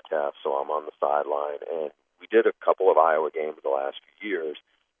of broadcast, so I'm on the sideline. And we did a couple of Iowa games the last few years.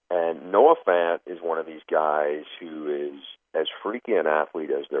 And Noah Fant is one of these guys who is as freaky an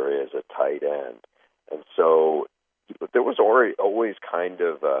athlete as there is a tight end. And so there was always kind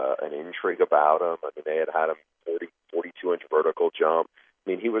of an intrigue about him. I mean, they had him 42-inch vertical jump. I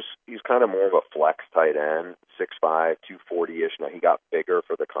mean, he's kind of more of a flex tight end, 6'5", 240-ish. Now, he got bigger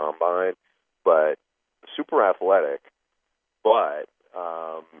for the combine, but super athletic. But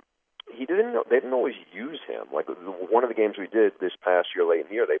they didn't always use him. Like one of the games we did this past year, late in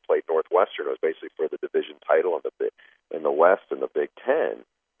the year, they played Northwestern. It was basically for the division title in the West and the Big Ten.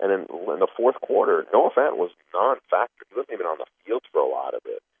 And then in the fourth quarter, Noah Fant was non-factor. He wasn't even on the field for a lot of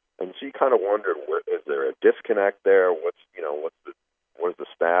it. And so you kind of wondered, is there a disconnect there? What does the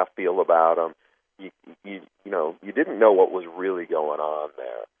staff feel about him? You didn't know what was really going on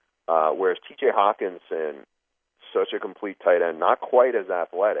there. Whereas T.J. Hawkinson, such a complete tight end, not quite as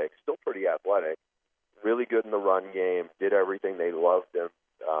athletic, still pretty athletic, really good in the run game, did everything. They loved him.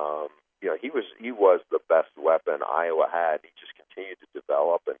 He was the best weapon Iowa had. He just continued to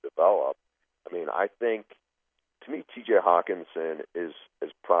develop and develop. I mean, I think, to me, T.J. Hawkinson is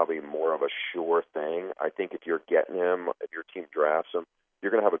probably more of a sure thing. I think if you're getting him, if your team drafts him,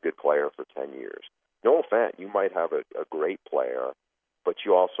 you're going to have a good player for 10 years. Noah Fant, you might have a great player, but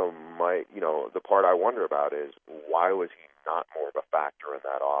you also might, the part I wonder about is why was he not more of a factor in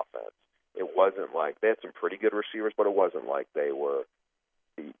that offense? It wasn't like they had some pretty good receivers, but it wasn't like they were,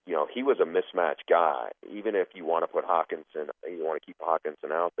 he was a mismatched guy. Even if you want to put Hawkinson, you want to keep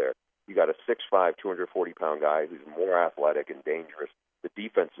Hawkinson out there, you got a 6'5", 240-pound guy who's more athletic and dangerous. The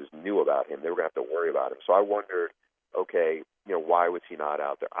defenses knew about him. They were going to have to worry about him. So I wondered, okay, why was he not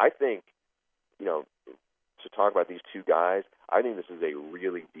out there? I think, to talk about these two guys, I think this is a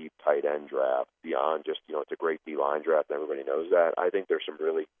really deep tight end draft beyond just, it's a great D-line draft, and everybody knows that. I think there's some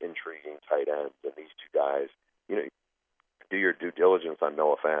really intriguing tight ends, and these two guys, do your due diligence on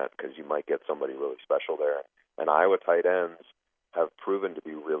Noah Fant because you might get somebody really special there. And Iowa tight ends have proven to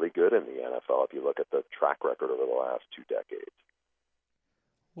be really good in the NFL if you look at the track record over the last 2 decades.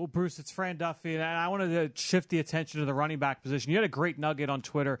 Well, Bruce, it's Fran Duffy, and I wanted to shift the attention to the running back position. You had a great nugget on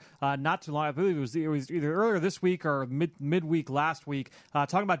Twitter not too long. I believe it was either earlier this week or midweek last week,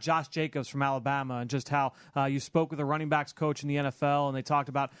 talking about Josh Jacobs from Alabama and just how you spoke with a running backs coach in the NFL, and they talked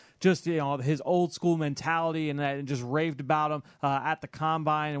about just his old school mentality and just raved about him at the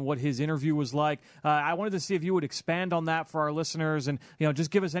combine and what his interview was like. I wanted to see if you would expand on that for our listeners and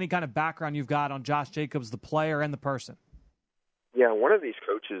just give us any kind of background you've got on Josh Jacobs, the player and the person. Yeah, one of these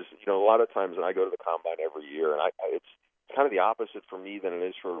coaches, a lot of times when I go to the combine every year, and it's kind of the opposite for me than it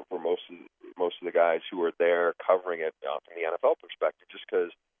is for most of the guys who are there covering it from the NFL perspective, just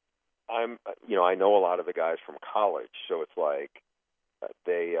because I know a lot of the guys from college, so it's like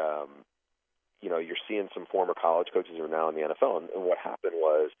they, you're seeing some former college coaches who are now in the NFL, and what happened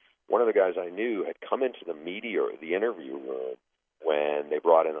was one of the guys I knew had come into the media, the interview room, when they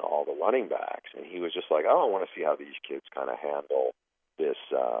brought in all the running backs, and he was just like, I want to see how these kids kind of handle this,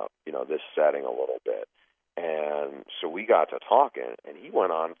 this setting a little bit. And so we got to talking, and he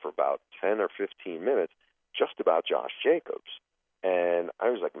went on for about 10 or 15 minutes just about Josh Jacobs. And I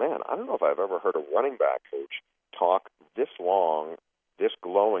was like, man, I don't know if I've ever heard a running back coach talk this long, this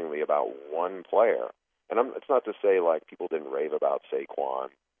glowingly about one player. And it's not to say like people didn't rave about Saquon,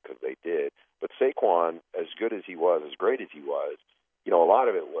 because they did. But Saquon, as good as he was, as great as he was, a lot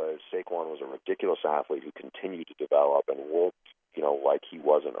of it was Saquon was a ridiculous athlete who continued to develop and worked, like he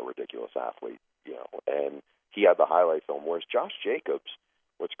wasn't a ridiculous athlete, and he had the highlight film. Whereas Josh Jacobs,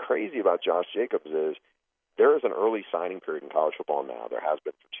 what's crazy about Josh Jacobs is there is an early signing period in college football now. There has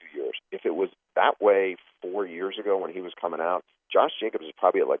been for 2 years. If it was that way 4 years ago when he was coming out, Josh Jacobs is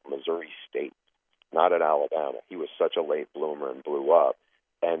probably at like Missouri State, not at Alabama. He was such a late bloomer and blew up.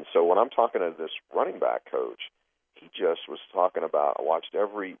 And so when I'm talking to this running back coach, he just was talking about, I watched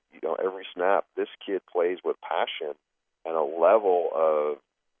every snap. This kid plays with passion and a level of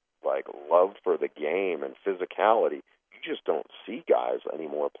like love for the game and physicality. You just don't see guys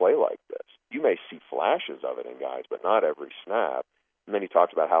anymore play like this. You may see flashes of it in guys, but not every snap. And then he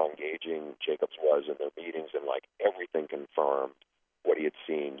talked about how engaging Jacobs was in their meetings, and like everything confirmed what he had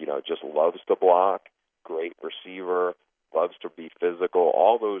seen. Just loves to block, great receiver, loves to be physical,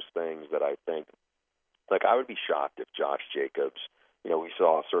 all those things that I think, like I would be shocked if Josh Jacobs, we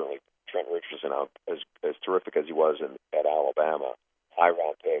saw certainly Trent Richardson out as terrific as he was at Alabama,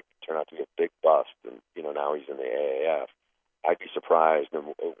 high-round pick, turned out to be a big bust, and, now he's in the AAF. I'd be surprised,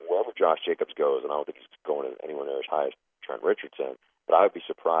 and wherever Josh Jacobs goes, and I don't think he's going anywhere near as high as Trent Richardson, but I would be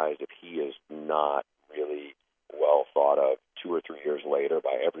surprised if he is not really well thought of 2 or 3 years later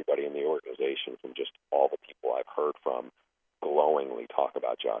by everybody in the organization, from just all the people I've heard from glowingly talk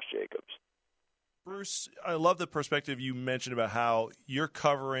about Josh Jacobs. Bruce, I love the perspective you mentioned about how you're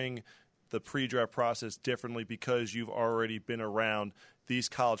covering the pre-draft process differently because you've already been around these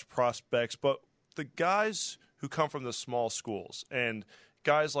college prospects. But the guys who come from the small schools, and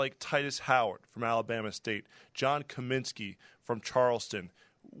guys like Titus Howard from Alabama State, John Kaminsky from Charleston,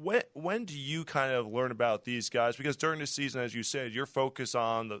 when do you kind of learn about these guys? Because during the season, as you said, you're focused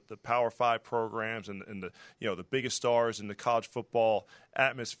on the Power 5 programs and the biggest stars in the college football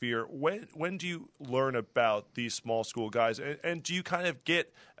atmosphere. When do you learn about these small school guys? And do you kind of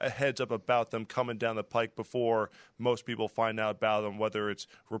get a heads up about them coming down the pike before most people find out about them, whether it's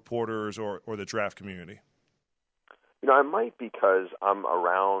reporters or the draft community? I might, because I'm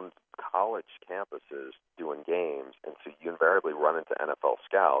around college campuses doing games, and so you invariably run into NFL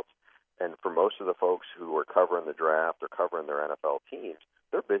scouts. And for most of the folks who are covering the draft or covering their NFL teams,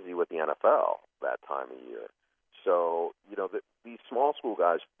 they're busy with the NFL that time of year. So, these small school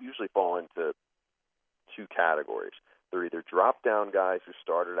guys usually fall into two categories. They're either drop-down guys who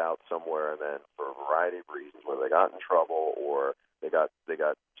started out somewhere and then, for a variety of reasons, whether they got in trouble or they got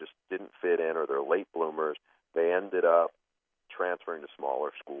just didn't fit in, or they're late bloomers, they ended up transferring to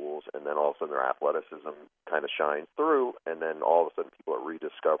smaller schools, and then all of a sudden their athleticism kind of shines through, and then all of a sudden people are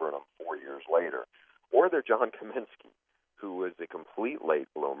rediscovering them 4 years later. Or they're John Kaminsky, who was a complete late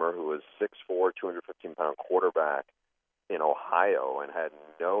bloomer, who was 6'4", 215-pound quarterback in Ohio and had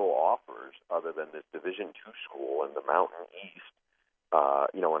no offers other than this Division II school in the Mountain East.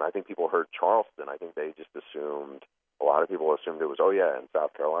 And I think people heard Charleston. I think they just assumed, a lot of people assumed it was, in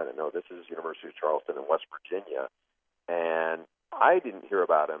South Carolina. No, this is University of Charleston in West Virginia. And I didn't hear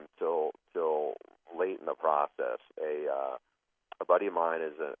about him till late in the process. A buddy of mine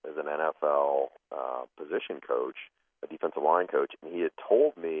is an NFL position coach, a defensive line coach, and he had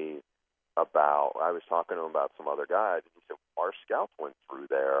told me about, I was talking to him about some other guys, and he said, our scouts went through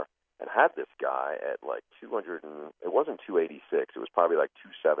there and had this guy at like 200, and it wasn't 286, it was probably like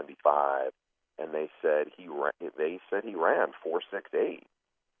 275, and they said he ran 4.68.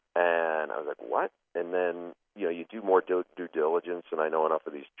 And I was like, what? And then, you do more due diligence, and I know enough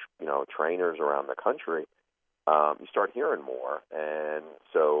of these, trainers around the country, you start hearing more. And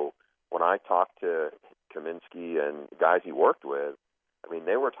so when I talked to Kaminsky and guys he worked with,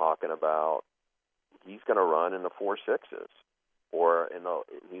 they were talking about he's going to run in the 4.6s, or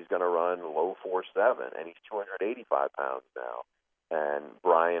he's going to run low 4.7, and he's 285 pounds now. And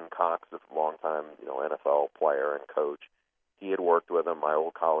Brian Cox, a longtime, NFL player and coach, he had worked with him. My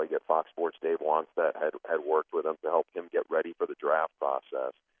old colleague at Fox Sports, Dave Wannstedt, had worked with him to help him get ready for the draft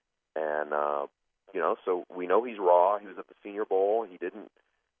process. And, so we know he's raw. He was at the Senior Bowl. He didn't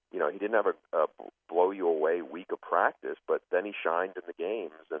have a blow you away week of practice, but then he shined in the game,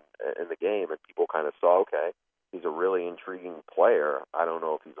 and people kind of saw, okay, he's a really intriguing player. I don't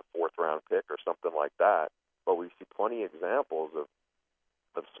know if he's a fourth-round pick or something like that, but we see plenty of examples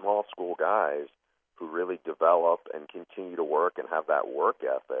of small school guys who really develop and continue to work and have that work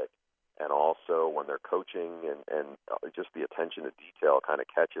ethic. And also when they're coaching and just the attention to detail kind of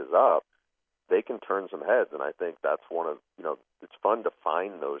catches up, they can turn some heads. And I think that's one of, it's fun to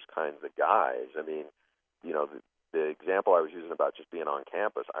find those kinds of guys. The example I was using about just being on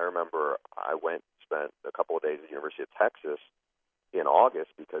campus, I remember I spent a couple of days at the University of Texas in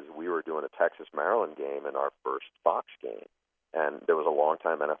August because we were doing a Texas-Maryland game in our first Fox game. And there was a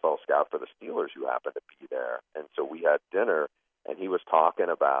longtime NFL scout for the Steelers who happened to be there. And so we had dinner, and he was talking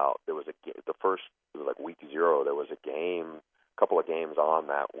about, it was like week 0, there was a couple of games on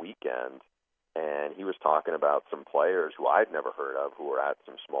that weekend, and he was talking about some players who I'd never heard of who were at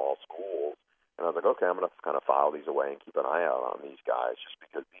some small schools. And I was like, okay, I'm going to kind of file these away and keep an eye out on these guys, just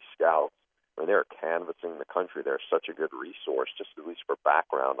because these scouts, they're canvassing the country. They're such a good resource, just at least for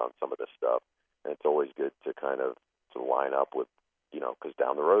background on some of this stuff. And it's always good to kind of to line up with, because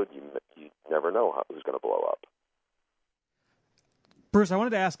down the road you never know who's going to blow up. Bruce, I wanted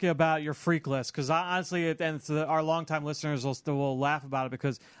to ask you about your freak list, because honestly, our longtime listeners will laugh about it,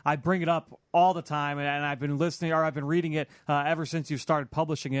 because I bring it up all the time, and I've been listening, or I've been reading it ever since you started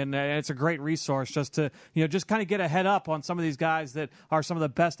publishing it, and it's a great resource just to, just kind of get a head up on some of these guys that are some of the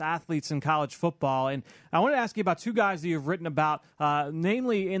best athletes in college football. And I want to ask you about two guys that you've written about,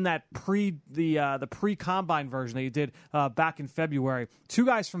 namely in that the pre-combine version that you did back in February. Two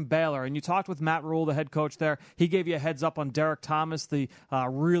guys from Baylor, and you talked with Matt Rhule, the head coach there. He gave you a heads up on Derek Thomas, the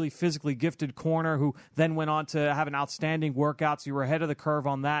really physically gifted corner, who then went on to have an outstanding workout, so you were ahead of the curve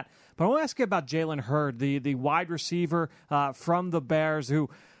on that. But I want to ask you about Jalen Hurd, the wide receiver from the Bears, who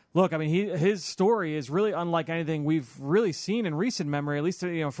Look, I mean, his story is really unlike anything we've really seen in recent memory, at least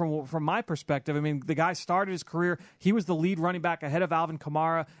from my perspective. I mean, the guy started his career, he was the lead running back ahead of Alvin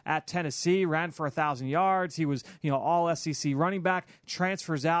Kamara at Tennessee, ran for 1,000 yards. He was, all SEC running back,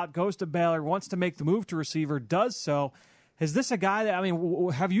 transfers out, goes to Baylor, wants to make the move to receiver, does so. Is this a guy that, I mean,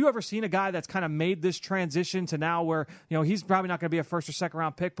 have you ever seen a guy that's kind of made this transition to now where, he's probably not going to be a first or second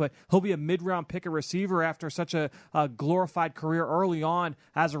round pick, but he'll be a mid-round pick at receiver after such a glorified career early on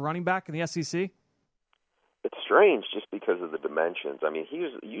as a running back in the SEC? It's strange just because of the dimensions. I mean,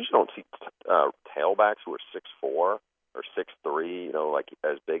 you usually don't see tailbacks who are 6'4" or 6'3", like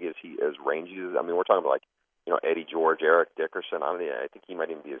as big as as rangy as. I mean, we're talking about Eddie George, Eric Dickerson. I think he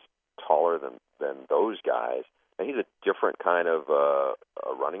might even be as taller than those guys. And he's a different kind of a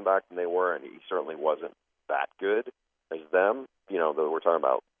running back than they were, and he certainly wasn't that good as them. We're talking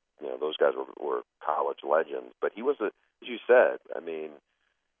about, those guys were college legends. But he was, as you said, I mean,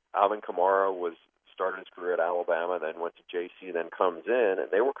 Alvin Kamara started his career at Alabama, then went to JC, then comes in,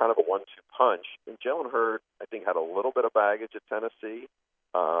 and they were kind of a 1-2 punch. And Jalen Hurd, I think, had a little bit of baggage at Tennessee,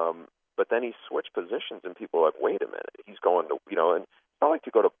 but then he switched positions, and people were like, wait a minute, he's going to, and it's not like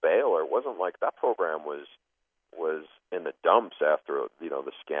to go to Baylor. It wasn't like that program was in the dumps after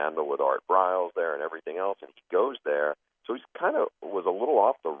the scandal with Art Briles there and everything else, and he goes there, so he's kind of was a little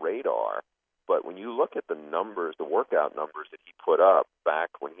off the radar. But when you look at the numbers, the workout numbers that he put up back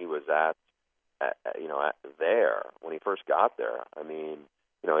when he was when he first got there, I mean,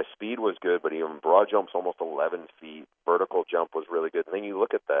 his speed was good, but even broad jump's almost 11 feet, vertical jump was really good, and then you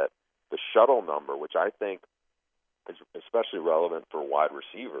look at the shuttle number, which I think is especially relevant for wide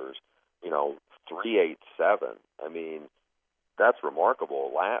receivers. 3.87. I mean, that's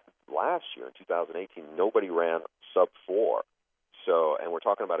remarkable. Last year in 2018, nobody ran sub 4. So, and we're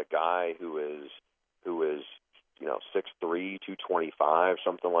talking about a guy who is 6'3", 225,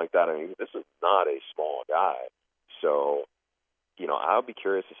 something like that. I mean, this is not a small guy. So, I'll be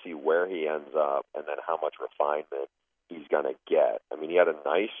curious to see where he ends up and then how much refinement he's going to get. I mean, he had a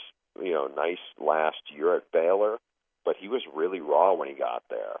nice last year at Baylor, but he was really raw when he got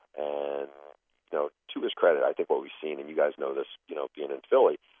there. And to his credit, I think what we've seen, and you guys know this, being in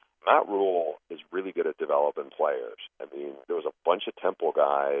Philly, Matt Rule is really good at developing players. I mean, there was a bunch of Temple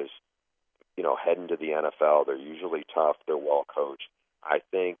guys, heading to the NFL. They're usually tough. They're well coached. I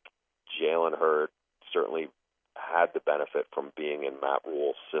think Jalen Hurd certainly had the benefit from being in Matt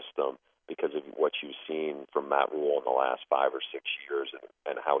Rule's system because of what you've seen from Matt Rule in the last 5 or 6 years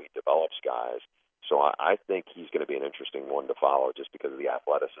and how he develops guys. So I think he's going to be an interesting one to follow just because of the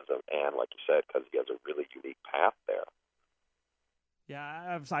athleticism and, like you said, because he has a really unique path there.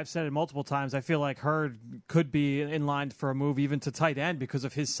 Yeah, I've said it multiple times. I feel like Hurd could be in line for a move even to tight end because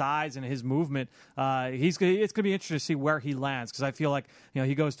of his size and his movement. It's going to be interesting to see where he lands because I feel like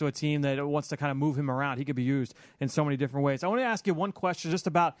he goes to a team that wants to kind of move him around. He could be used in so many different ways. I want to ask you one question just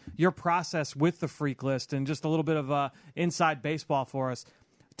about your process with the Freak List and just a little bit of inside baseball for us.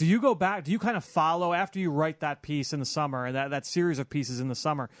 Do you go back? Do you kind of follow after you write that piece in the summer and that series of pieces in the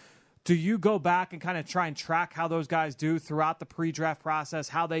summer? Do you go back and kind of try and track how those guys do throughout the pre-draft process,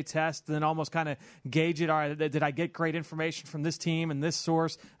 how they test, and then almost kind of gauge it? All right, did I get great information from this team and this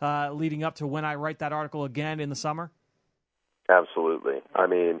source leading up to when I write that article again in the summer? Absolutely. I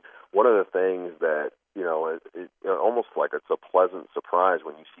mean, one of the things that, it almost like it's a pleasant surprise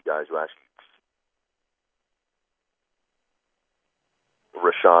when you see guys who actually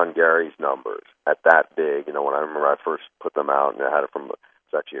Rashawn Gary's numbers at that big. When I remember I first put them out, and I had it from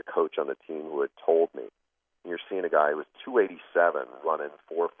actually a coach on the team who had told me. And you're seeing a guy who was 287 running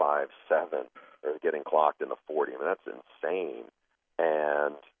 4.57 or getting clocked in the 40. I mean, that's insane.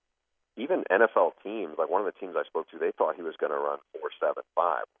 And even NFL teams, like one of the teams I spoke to, they thought he was going to run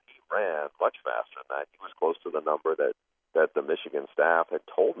 4.75. He ran much faster than that. He was close to the number that the Michigan staff had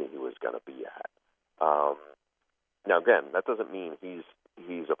told me he was going to be at. Now, again, that doesn't mean he's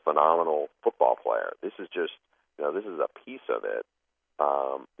a phenomenal football player. This is just, this is a piece of it.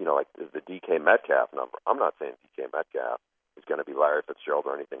 Like the DK Metcalf number. I'm not saying DK Metcalf is going to be Larry Fitzgerald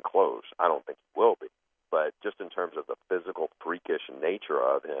or anything close. I don't think he will be. But just in terms of the physical, freakish nature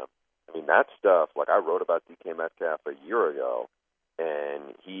of him, I mean, that stuff, like I wrote about DK Metcalf a year ago,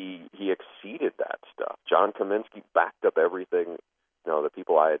 and he exceeded that stuff. John Kaminsky backed up everything, the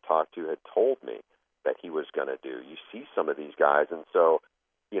people I had talked to had told me that he was going to do. You see some of these guys, and so,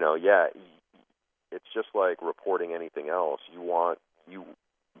 it's just like reporting anything else.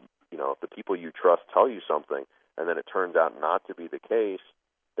 If the people you trust tell you something, and then it turns out not to be the case,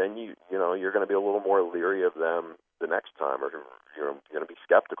 then you're going to be a little more leery of them the next time, or you're going to be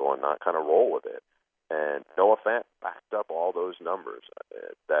skeptical and not kind of roll with it. And Noah Fant backed backed up all those numbers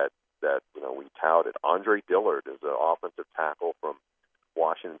that we touted. Andre Dillard is an offensive tackle from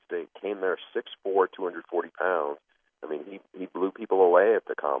Washington State. Came there 6'4", 240 pounds. I mean, he blew people away at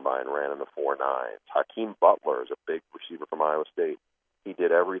the combine, ran in the 4.9. Hakeem Butler is a big receiver from Iowa State. He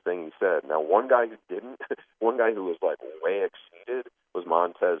did everything he said. Now, one guy who didn't, one guy who was like way exceeded was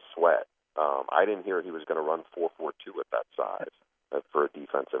Montez Sweat. I didn't hear he was going to run 4.42 at that size for a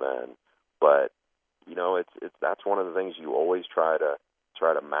defensive end. But it's that's one of the things you always try to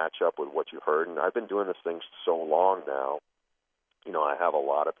match up with what you heard. And I've been doing this thing so long now. I have a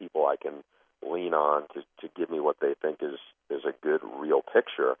lot of people I can lean on to give me what they think is a good, real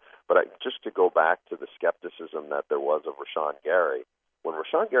picture. But just to go back to the skepticism that there was of Rashawn Gary, when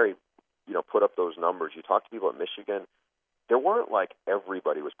Rashawn Gary, put up those numbers, you talk to people at Michigan, there weren't like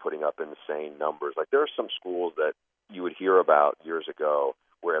everybody was putting up insane numbers. Like there are some schools that you would hear about years ago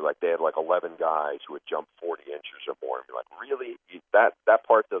where like they had like 11 guys who would jump 40 inches or more, and be like, really? That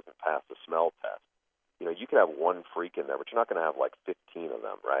part doesn't pass the smell test. You can have one freak in there, but you're not going to have like 15 of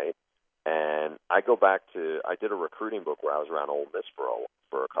them, right? And I go back to, I did a recruiting book where I was around Ole Miss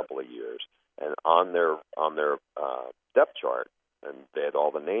for a couple of years, and on their depth chart, and they had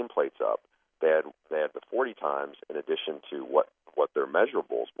all the nameplates up, they had the 40 times in addition to what their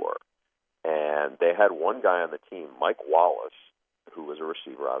measurables were. And they had one guy on the team, Mike Wallace, who was a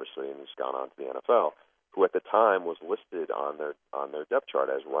receiver, obviously, and he's gone on to the NFL, who at the time was listed on their depth chart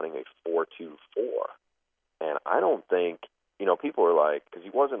as running a 4.24. And I don't think, people are like, because he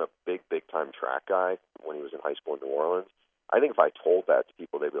wasn't a big-time track guy when he was in high school in New Orleans. I think if I told that to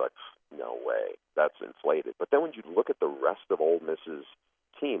people, they'd be like, no way, that's inflated. But then when you look at the rest of Ole Miss's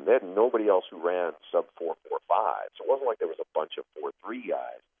team, they had nobody else who ran sub 4.45. So it wasn't like there was a bunch of 4.3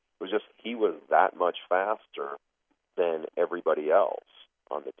 guys. It was just he was that much faster than everybody else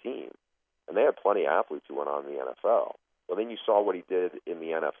on the team. And they had plenty of athletes who went on in the NFL. Well, then you saw what he did in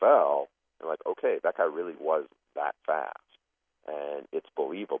the NFL, and like, okay, that guy really was that fast. And it's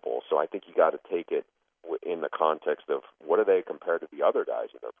believable. So I think you got to take it in the context of what are they compared to the other guys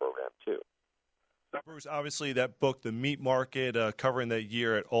in their program, too. Bruce, obviously that book, The Meat Market, covering that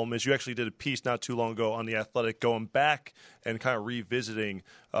year at Ole Miss, you actually did a piece not too long ago on The Athletic, going back and kind of revisiting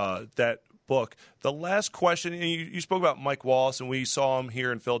that book. The last question, and you spoke about Mike Wallace, and we saw him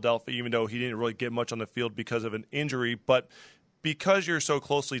here in Philadelphia, even though he didn't really get much on the field because of an injury. But because you're so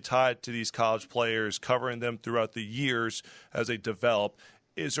closely tied to these college players, covering them throughout the years as they develop,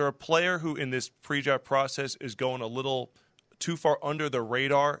 is there a player who in this pre-draft process is going a little too far under the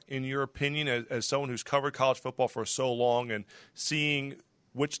radar, in your opinion, as someone who's covered college football for so long and seeing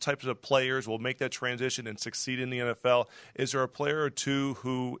which types of players will make that transition and succeed in the NFL? Is there a player or two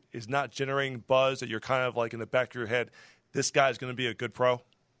who is not generating buzz that you're kind of like in the back of your head, this guy's going to be a good pro?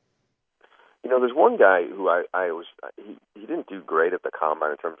 There's one guy who he didn't do great at the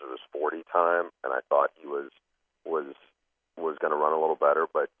combine in terms of his 40 time, and I thought he was going to run a little better,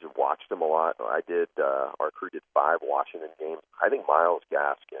 but watched him a lot. Our crew did 5 Washington games. I think Myles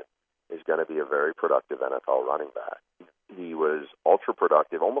Gaskin is going to be a very productive NFL running back. He was ultra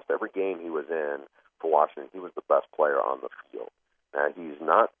productive. Almost every game he was in for Washington, he was the best player on the field. Now, he's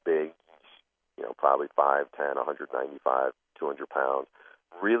not big. He's, probably 5'10", 195, 200 pounds.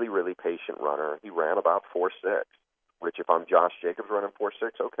 Really, really patient runner. He ran about 4.6, which if I'm Josh Jacobs running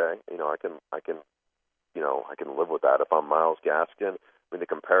 4.6, okay, I can live with that. If I'm Myles Gaskin, the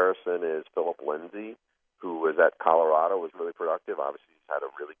comparison is Philip Lindsay, who was at Colorado, was really productive. Obviously, he's had a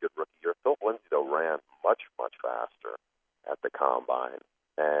really good rookie year. Philip Lindsay, though, ran much, much faster at the combine.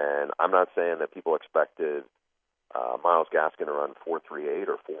 And I'm not saying that people expected Myles Gaskin to run 4.38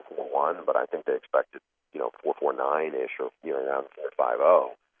 or 4.41, but I think they expected 4.49-ish or around 4.50.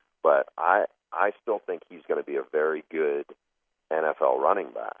 But I still think he's going to be a very good NFL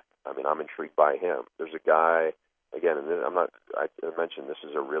running back. I'm intrigued by him. There's a guy, again, and I mentioned this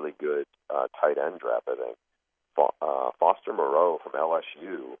is a really good tight end draft, I think. Foster Moreau from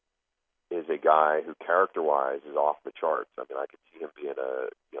LSU is a guy who character-wise is off the charts. I could see him being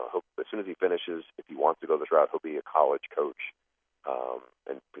as soon as he finishes, if he wants to go this route, he'll be a college coach.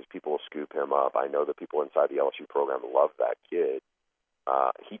 And because people will scoop him up. I know that people inside the LSU program love that kid.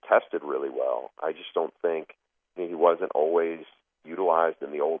 He tested really well. I just don't think he wasn't always utilized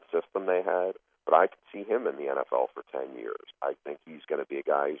in the old system they had, but I could see him in the NFL for 10 years. I think he's going to be a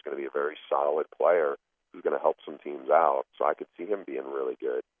guy who's going to be a very solid player who's going to help some teams out. So I could see him being really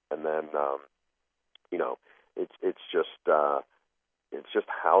good. And then, it's just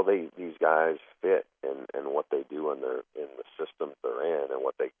how these guys fit and what they do in the systems they're in and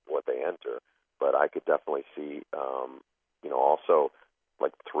what they enter. But I could definitely see, also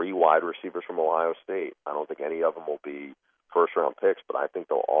like 3 3 wide receivers from Ohio State. I don't think any of them will be first-round picks, but I think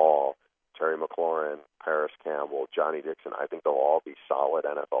they'll all, Terry McLaurin, Paris Campbell, Johnny Dixon, I think they'll all be solid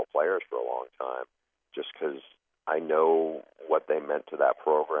NFL players for a long time, just because I know what they meant to that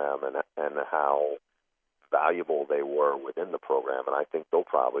program and how valuable they were within the program, and I think they'll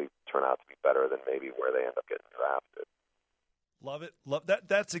probably turn out to be better than maybe where they end up getting drafted. Love it. Love that.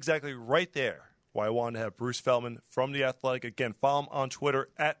 That's exactly right there why I wanted to have Bruce Feldman from The Athletic. Again, follow him on Twitter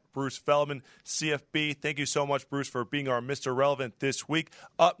at Bruce Feldman, CFB. Thank you so much, Bruce, for being our Mr. Relevant this week.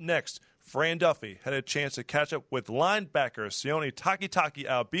 Up next, Fran Duffy had a chance to catch up with linebacker Sione Takitaki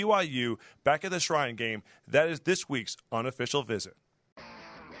out of BYU back at the Shrine game. That is this week's unofficial visit.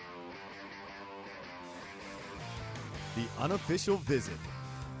 The unofficial visit.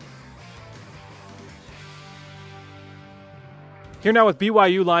 Here now with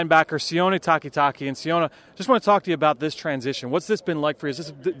BYU linebacker Sione Takitaki. And Sione, just want to talk to you about this transition. What's this been like for you?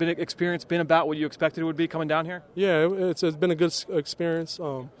 Has this been about what you expected it would be coming down here? Yeah, it's been a good experience.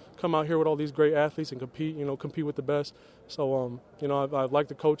 Come out here with all these great athletes and compete with the best. So, I've liked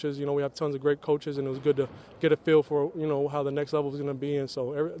the coaches. We have tons of great coaches, and it was good to get a feel for, how the next level is going to be. And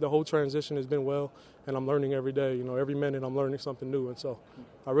so the whole transition has been well, and I'm learning every day. Every minute I'm learning something new, and so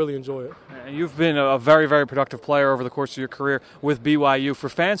I really enjoy it. And you've been a very, very productive player over the course of your career with BYU. For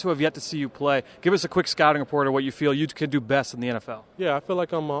fans who have yet to see you play, give us a quick scouting report of what you feel you can do best in the NFL. Yeah, I feel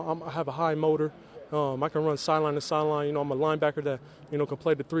like I have a high motor. I can run sideline to sideline. I'm a linebacker that, can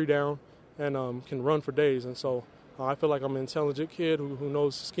play the 3 down and can run for days. And so I feel like I'm an intelligent kid who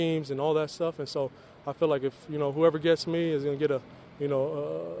knows schemes and all that stuff. And so I feel like if, whoever gets me is going to get a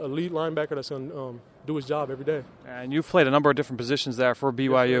elite linebacker that's going to do his job every day. And you've played a number of different positions there for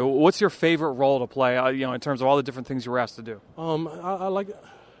BYU. Yes, what's your favorite role to play, in terms of all the different things you were asked to do? I like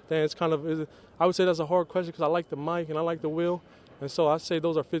 – it's kind of – I would say that's a hard question because I like the mic and I like the wheel. And so I say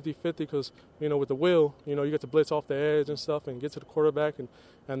those are 50-50 because, with the wheel, you get to blitz off the edge and stuff and get to the quarterback.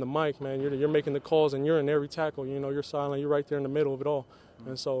 And the mic, man, you're making the calls and you're in every tackle. You're silent. You're right there in the middle of it all.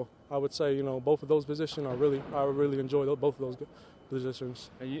 And so I would say, both of those positions, I really enjoy both of those positions.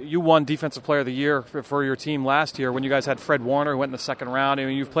 You won Defensive Player of the Year for your team last year when you guys had Fred Warner, who went in the second round.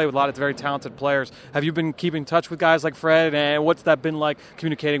 You've played with a lot of very talented players. Have you been keeping in touch with guys like Fred, and what's that been like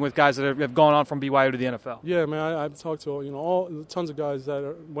communicating with guys that have gone on from BYU to the NFL? Yeah, man, I've talked to tons of guys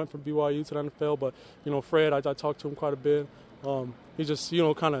that went from BYU to the NFL, but Fred, I talked to him quite a bit. He just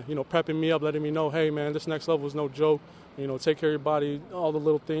kind of prepping me up, letting me know, hey man, this next level is no joke. Take care of your body, all the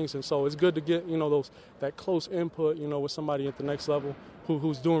little things, and so it's good to get that close input, with somebody at the next level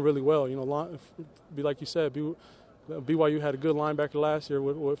who's doing really well. Be like you said, BYU had a good linebacker last year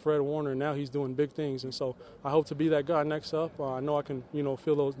with Fred Warner, and now he's doing big things, and so I hope to be that guy next up. I know I can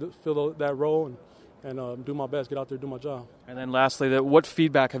fill that role and do my best, get out there, do my job. And then lastly, what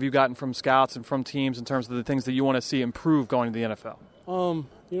feedback have you gotten from scouts and from teams in terms of the things that you want to see improve going to the NFL?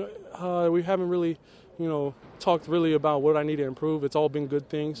 We haven't really talked really about what I need to improve. It's all been good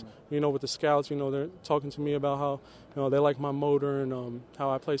things, with the scouts. They're talking to me about how, they like my motor and how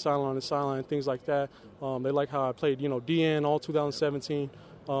I play sideline to sideline, things like that. They like how I played, DN all 2017.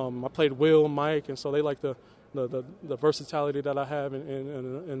 I played Will, Mike, and so they like the versatility that I have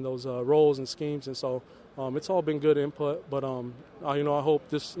in those roles and schemes. And so it's all been good input, but I hope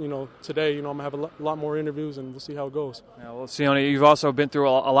this, today, I'm gonna have a lot more interviews, and we'll see how it goes. Yeah, well, Sione, you've also been through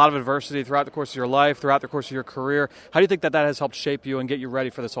a lot of adversity throughout the course of your life, throughout the course of your career. How do you think that has helped shape you and get you ready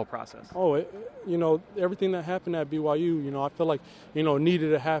for this whole process? Everything that happened at BYU, I feel like, needed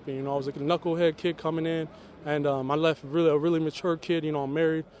to happen. I was a knucklehead kid coming in, and I left a really mature kid. I'm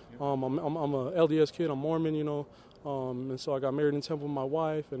married. I'm a LDS kid. I'm Mormon. And so I got married in Temple with my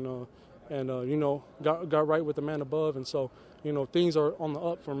wife, and got right with the man above. And so, things are on the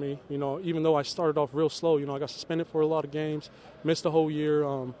up for me. Even though I started off real slow, I got suspended for a lot of games, missed the whole year.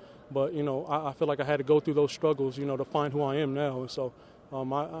 But I feel like I had to go through those struggles, to find who I am now. And so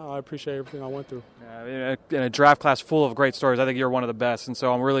I appreciate everything I went through. Yeah, in a draft class full of great stories, I think you're one of the best. And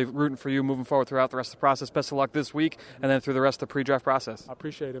so I'm really rooting for you moving forward throughout the rest of the process. Best of luck this week and then through the rest of the pre-draft process. I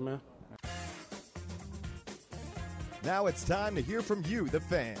appreciate it, man. Now it's time to hear from you, the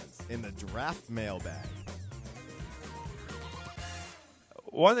fans, in the Draft Mailbag.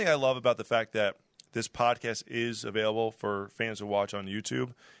 One thing I love about the fact that this podcast is available for fans to watch on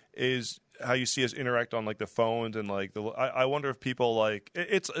YouTube is how you see us interact on the phones and I wonder if people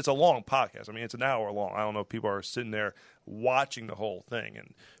it's a long podcast. I mean, it's an hour long. I don't know if people are sitting there watching the whole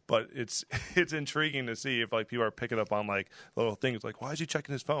thing, but it's intriguing to see if people are picking up on little things like why is he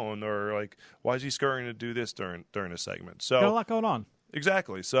checking his phone or why is he scurrying to do this during a segment. So got a lot going on.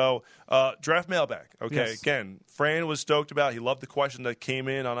 Exactly. So, draft mailbag. Okay. Yes. Again, Fran was stoked about. He loved the question that came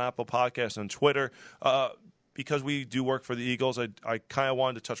in on Apple Podcasts and Twitter. Because we do work for the Eagles, I kind of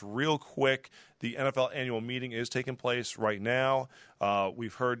wanted to touch real quick. The NFL annual meeting is taking place right now.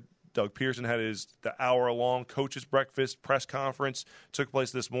 We've heard Doug Pearson had the hour-long coaches' breakfast press conference. Took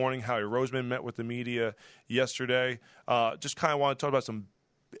place this morning. Howie Roseman met with the media yesterday. Just kind of want to talk about some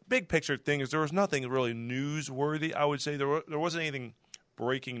big picture things. There was nothing really newsworthy, I would say. There wasn't anything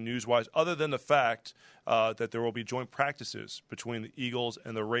breaking news-wise, other than the fact that there will be joint practices between the Eagles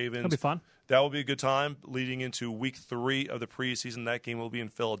and the Ravens. That'll be fun. That will be a good time leading into week 3 of the preseason. That game will be in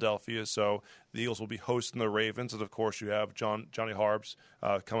Philadelphia, so the Eagles will be hosting the Ravens. And, of course, you have Johnny Harbs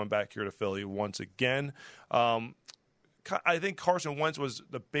coming back here to Philly once again. I think Carson Wentz was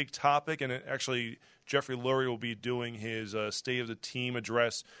the big topic, and actually Jeffrey Lurie will be doing his State of the Team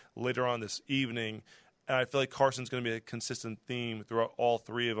address later on this evening. And I feel like Carson's going to be a consistent theme throughout all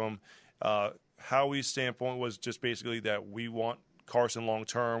 3 of them. Howie's standpoint was just basically that we want Carson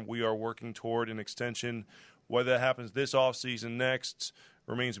long-term. We are working toward an extension. Whether that happens this offseason, next,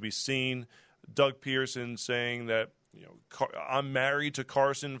 remains to be seen. Doug Pearson saying that, I'm married to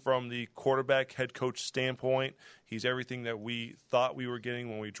Carson from the quarterback head coach standpoint. He's everything that we thought we were getting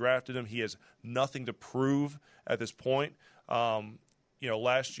when we drafted him. He has nothing to prove at this point.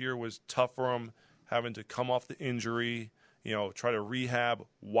 Last year was tough for him, having to come off the injury, try to rehab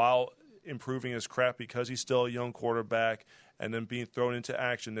while improving his craft because he's still a young quarterback, and then being thrown into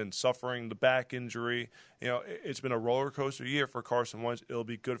action, then suffering the back injury. It's been a roller coaster year for Carson Wentz. It'll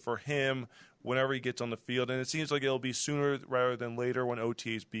be good for him whenever he gets on the field, and it seems like it'll be sooner rather than later when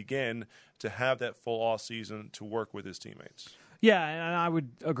OTAs begin to have that full off season to work with his teammates. Yeah, and I would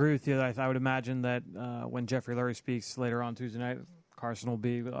agree with you. I would imagine that when Jeffrey Lurie speaks later on Tuesday night, Carson will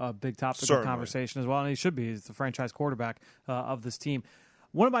be a big topic of conversation as well, and he should be. He's the franchise quarterback of this team.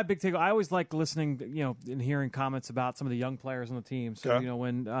 One of my big takeaways, I always like listening, and hearing comments about some of the young players on the team. So,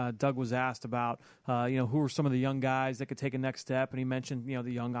 when Doug was asked about, who are some of the young guys that could take a next step, and he mentioned,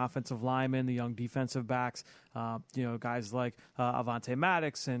 the young offensive linemen, the young defensive backs, guys like Avonte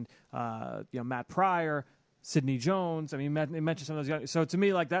Maddox and, Matt Pryor, Sidney Jones. I mean, he mentioned some of those guys. So to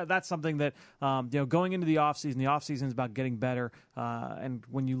me, like that's something that, going into the offseason is about getting better. And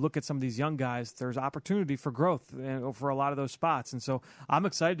when you look at some of these young guys, there's opportunity for growth for a lot of those spots. And so I'm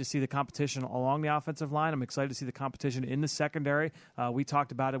excited to see the competition along the offensive line. I'm excited to see the competition in the secondary. We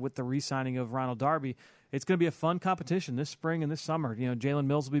talked about it with the re-signing of Ronald Darby. It's going to be a fun competition this spring and this summer. Jalen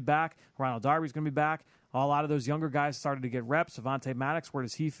Mills will be back. Ronald Darby's going to be back. A lot of those younger guys started to get reps. Avonte Maddox, where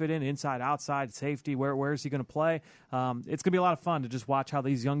does he fit in? Inside, outside, safety, where is he going to play? It's going to be a lot of fun to just watch how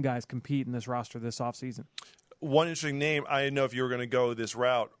these young guys compete in this roster this offseason. One interesting name, I didn't know if you were going to go this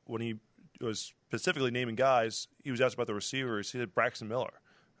route when he was specifically naming guys. He was asked about the receivers. He said Braxton Miller,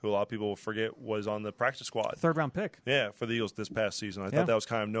 who a lot of people will forget was on the practice squad. 3rd-round pick. Yeah, for the Eagles this past season. I thought that was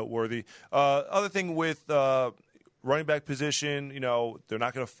kind of noteworthy. Other thing with running back position, they're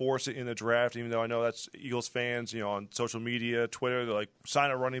not going to force it in the draft, even though I know that's Eagles fans, on social media, Twitter, they're like, sign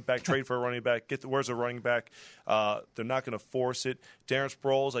a running back, trade for a running back, where's a running back? They're not going to force it. Darren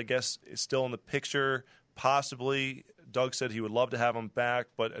Sproles, I guess, is still in the picture, possibly. Doug said he would love to have him back,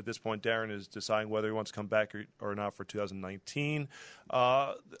 but at this point, Darren is deciding whether he wants to come back or not for 2019.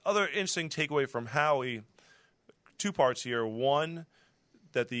 The other interesting takeaway from Howie, 2 parts here. One,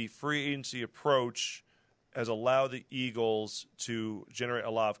 that the free agency approach has allowed the Eagles to generate a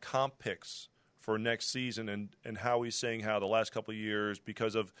lot of comp picks for next season, and Howie's saying how the last couple of years,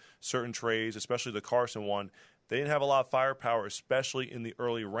 because of certain trades, especially the Carson one, they didn't have a lot of firepower, especially in the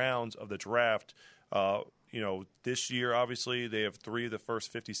early rounds of the draft. This year, obviously, they have 3 of the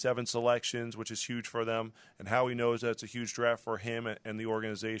first 57 selections, which is huge for them. And Howie knows that it's a huge draft for him and the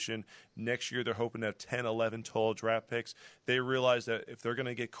organization. Next year, they're hoping to have 10, 11 total draft picks. They realize that if they're going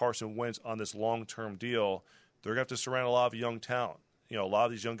to get Carson Wentz on this long-term deal, they're going to have to surround a lot of young talent. A lot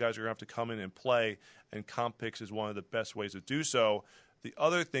of these young guys are going to have to come in and play, and comp picks is one of the best ways to do so. The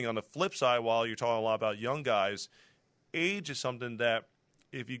other thing on the flip side, while you're talking a lot about young guys, age is something that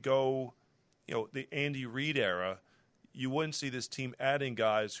if you go – the Andy Reid era, you wouldn't see this team adding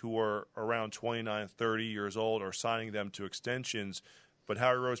guys who are around 29, 30 years old or signing them to extensions. But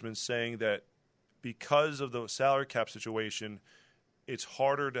Howie Roseman's saying that because of the salary cap situation, it's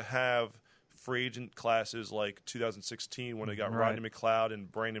harder to have free agent classes like 2016 when they got Rodney McLeod and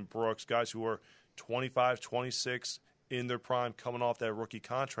Brandon Brooks, guys who were 25, 26 in their prime coming off that rookie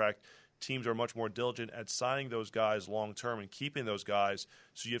contract. Teams are much more diligent at signing those guys long-term and keeping those guys,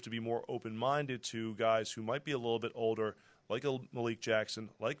 so you have to be more open-minded to guys who might be a little bit older, like a Malik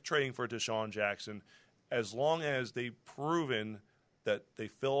Jackson, like trading for Deshaun Jackson, as long as they've proven that they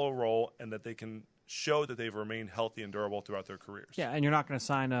fill a role and that they can show that they've remained healthy and durable throughout their careers. Yeah, and you're not going to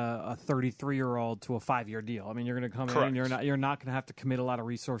sign a 33-year-old to a 5-year deal. I mean, you're going to come Correct. in, you're not going to have to commit a lot of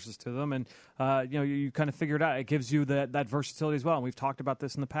resources to them, and you kind of figure it out. It gives you that versatility as well. And we've talked about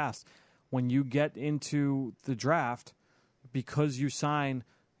this in the past. When you get into the draft, because you sign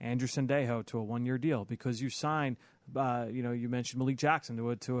Andrew Sendejo to a 1-year deal, because you sign, you mentioned Malik Jackson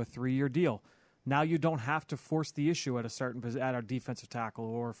to a 3-year deal. Now you don't have to force the issue at a defensive tackle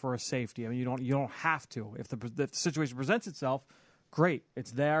or for a safety. I mean, you don't have to. If the situation presents itself, great,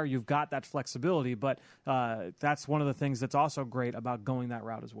 it's there. You've got that flexibility, but that's one of the things that's also great about going that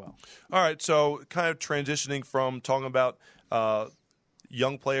route as well. All right, so kind of transitioning from talking about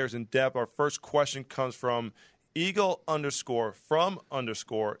young players in depth, our first question comes from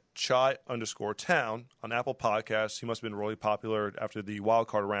Eagle_from_Chai_Town on Apple Podcasts. He must have been really popular after the wild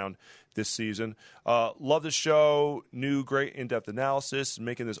card round this season. Love the show. New, great in-depth analysis,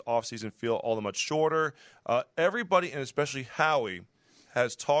 making this offseason feel all the much shorter. Everybody, and especially Howie,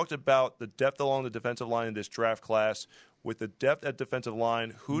 has talked about the depth along the defensive line in this draft class. With the depth at defensive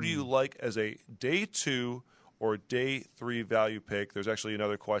line, who do you like as a day 2 or day 3 value pick? There's actually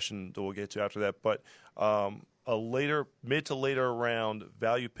another question that we'll get to after that, but a mid to later round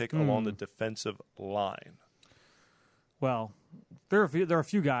value pick along the defensive line. Well, there are a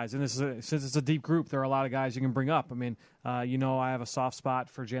few guys, and since it's a deep group, there are a lot of guys you can bring up. I mean, I have a soft spot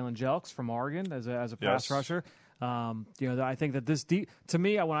for Jalen Jelks from Oregon as a pass rusher. I think that to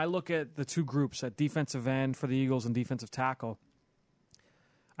me, when I look at the two groups at defensive end for the Eagles and defensive tackle,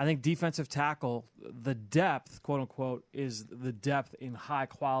 I think defensive tackle, the depth, quote unquote, is the depth in high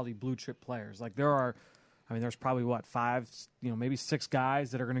quality blue chip players. Like there's probably 5, maybe 6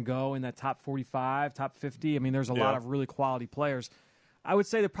 guys that are going to go in that top 45, top 50. I mean, there's a lot of really quality players. I would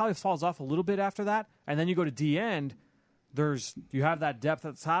say that probably falls off a little bit after that. And then you go to D end, you have that depth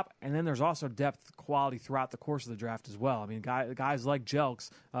at the top, and then there's also depth quality throughout the course of the draft as well. I mean, guys like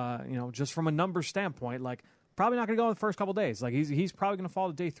Jelks, just from a numbers standpoint, like, probably not going to go in the first couple of days. Like he's probably going to fall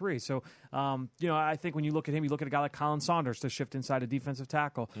to day 3. So, I think when you look at him, you look at a guy like Colin Saunders to shift inside a defensive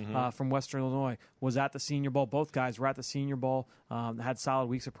tackle from Western Illinois. Was at the Senior Bowl. Both guys were at the Senior Bowl. Had solid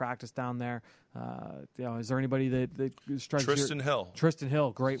weeks of practice down there. Is there anybody that strikes Tristan Hill? Tristan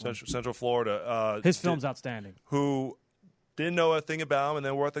Hill, great one. Central Florida. His film's outstanding. Who didn't know a thing about him, and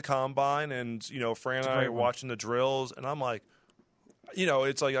then we're at the combine, and Fran and I are watching the drills, and I'm like,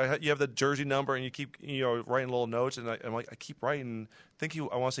 it's like you have the jersey number, and you keep writing little notes, and I'm like, I keep writing.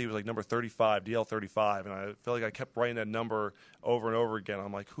 I want to say he was like number 35, DL 35, and I feel like I kept writing that number over and over again.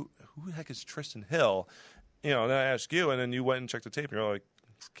 I'm like, who the heck is Tristan Hill? And then I asked you, and then you went and checked the tape, and you're like,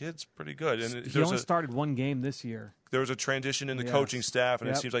 this kid's pretty good. And he only started 1 game this year. There was a transition in the coaching staff, and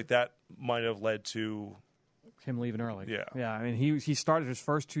it seems like that might have led to him leaving early. Yeah. I mean, he started his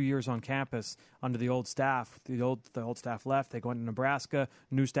first 2 years on campus under the old staff. The old staff left. They go into Nebraska.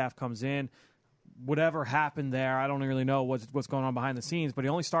 New staff comes in. Whatever happened there, I don't really know what's going on behind the scenes. But he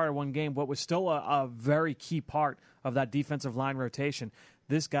only started 1 game. What was still a very key part of that defensive line rotation.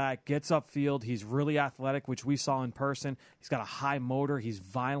 This guy gets upfield. He's really athletic, which we saw in person. He's got a high motor. He's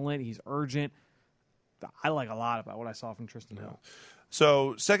violent. He's urgent. I like a lot about what I saw from Tristan Hill.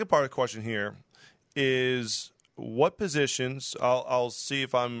 So, second part of the question here is what positions, I'll see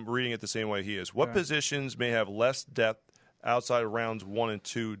if I'm reading it the same way he is, what positions may have less depth outside of rounds 1 and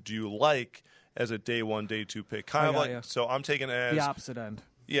 2 do you like as a day 1, day 2 pick? So I'm taking it as the opposite end.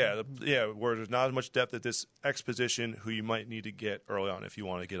 Yeah, where there's not as much depth at this X position who you might need to get early on if you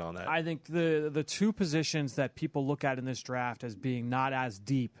want to get on that. I think the 2 positions that people look at in this draft as being not as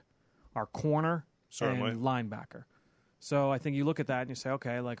deep are corner and linebacker. So I think you look at that and you say,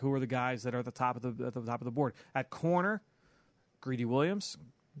 okay, like who are the guys that are at the top of the board? At corner, Greedy Williams.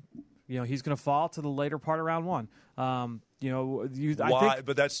 He's going to fall to the later part of round 1. Why? I think,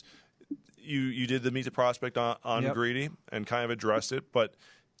 but that's you did the meet the prospect on Greedy and kind of addressed it. But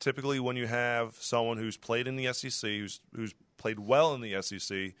typically, when you have someone who's played in the SEC, who's played well in the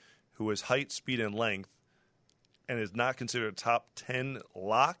SEC, who has height, speed, and length, and is not considered a top 10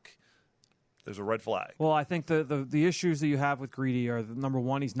 lock, there's a red flag. Well, I think the issues that you have with Greedy are, number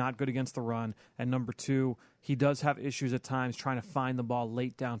 1, he's not good against the run, and number 2, he does have issues at times trying to find the ball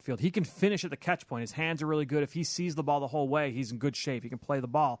late downfield. He can finish at the catch point. His hands are really good. If he sees the ball the whole way, he's in good shape. He can play the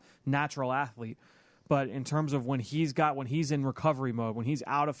ball. Natural athlete. But in terms of when he's in recovery mode, when he's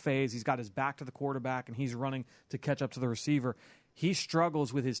out of phase, he's got his back to the quarterback, and he's running to catch up to the receiver, he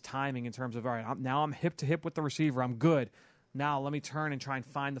struggles with his timing in terms of, all right, now I'm hip to hip with the receiver. I'm good. Now let me turn and try and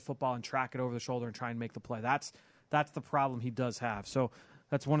find the football and track it over the shoulder and try and make the play. That's the problem he does have. So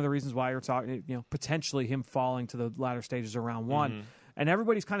That's one of the reasons why you're talking, potentially him falling to the latter stages of round one. Mm-hmm. And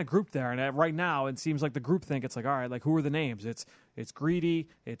everybody's kind of grouped there. And right now, it seems like the group think it's like, all right, like who are the names? It's Greedy,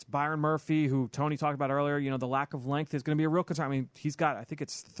 it's Byron Murphy, who Tony talked about earlier. The lack of length is going to be a real concern. I mean, he's got, I think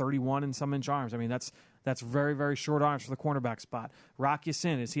it's 31 and some inch arms. I mean, that's very, very short arms for the cornerback spot. Rock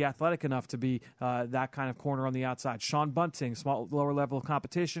Ya-Sin, is he athletic enough to be that kind of corner on the outside? Sean Bunting, small, lower level of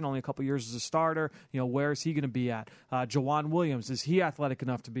competition, only a couple years as a starter. Where is he going to be at? Jawan Williams, is he athletic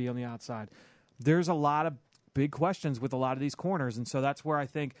enough to be on the outside? There's a lot of big questions with a lot of these corners, and so that's where I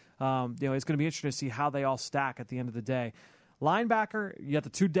think it's going to be interesting to see how they all stack at the end of the day. Linebacker, you got the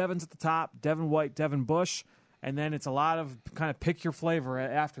two Devins at the top, Devin White, Devin Bush, and then it's a lot of kind of pick your flavor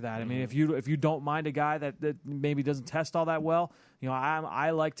after that. I mean, if you don't mind a guy that maybe doesn't test all that well,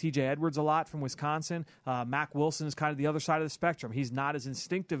 I like T.J. Edwards a lot from Wisconsin. Mack Wilson is kind of the other side of the spectrum. He's not as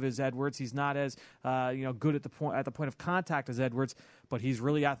instinctive as Edwards. He's not as good at the point of contact as Edwards, but he's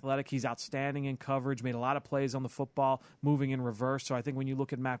really athletic. He's outstanding in coverage. Made a lot of plays on the football, moving in reverse. So I think when you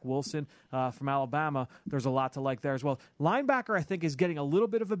look at Mack Wilson from Alabama, there's a lot to like there as well. Linebacker, I think, is getting a little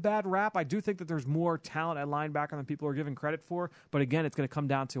bit of a bad rap. I do think that there's more talent at linebacker than people are giving credit for. But again, it's going to come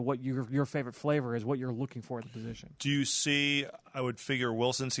down to what your favorite flavor is, what you're looking for at the position. Do you see? I would figure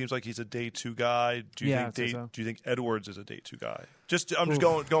Wilson seems like he's a day two guy. Do you think Edwards is a day two guy? I'm just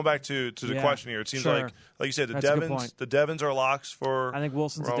going back to the question here. It seems like you said, the Devins are locks for. I think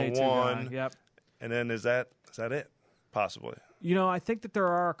Wilson's a day two guy. Yep. And then is that it? Possibly. I think that there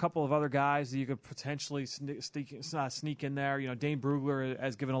are a couple of other guys that you could potentially sneak in there. Dane Brugler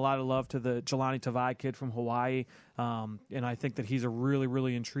has given a lot of love to the Jelani Tavai kid from Hawaii, and I think that he's a really,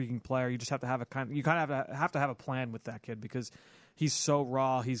 really intriguing player. You just have to have have to have a plan with that kid because he's so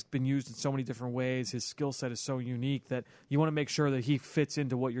raw. He's been used in so many different ways. His skill set is so unique that you want to make sure that he fits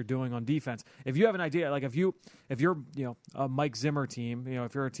into what you're doing on defense. If you have an idea, like if you're a Mike Zimmer team,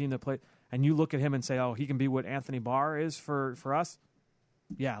 if you're a team that plays. And you look at him and say, oh, he can be what Anthony Barr is for us?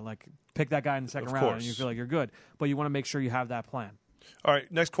 Yeah, like pick that guy in the second round and you feel like you're good. But you want to make sure you have that plan. All right,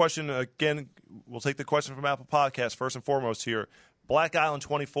 next question. Again, we'll take the question from Apple Podcasts first and foremost here. Black Island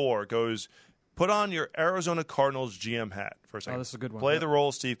 24 goes, put on your Arizona Cardinals GM hat for a second. Oh, this is a good one. Play the role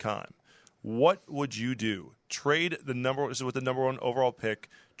of Steve Keim. What would you do? Trade this is with the number one overall pick.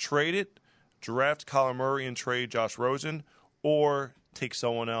 Trade it, draft Kyler Murray and trade Josh Rosen, or take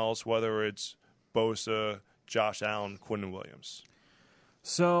someone else, whether it's Bosa, Josh Allen, Quinnen Williams.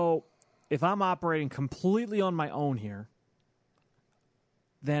 So if I'm operating completely on my own here,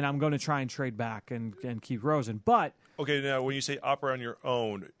 then I'm going to try and trade back and keep Rosen. But okay, now when you say operate on your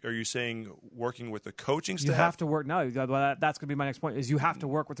own, are you saying working with the coaching staff? You have to work. No, that's going to be my next point. Is you have to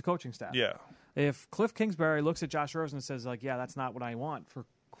work with the coaching staff. Yeah. If Cliff Kingsbury looks at Josh Rosen and says, like, yeah, that's not what I want for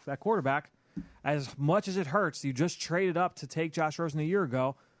that quarterback. As much as it hurts, you just traded up to take Josh Rosen a year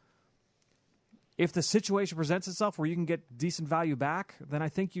ago. If the situation presents itself where you can get decent value back, then I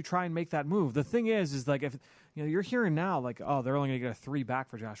think you try and make that move. The thing is like if you're hearing now like, oh, they're only going to get a 3 back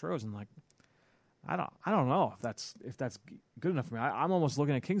for Josh Rosen. Like, I don't know if that's good enough for me. I'm almost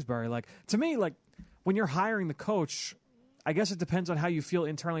looking at Kingsbury. Like, to me, like when you're hiring the coach, I guess it depends on how you feel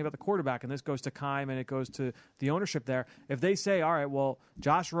internally about the quarterback, and this goes to Keim and it goes to the ownership there. If they say, all right, well,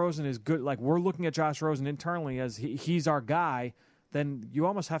 Josh Rosen is good, like we're looking at Josh Rosen internally as he's our guy, then you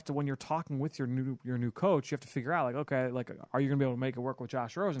almost have to, when you're talking with your new coach, you have to figure out, like, okay, like, are you going to be able to make it work with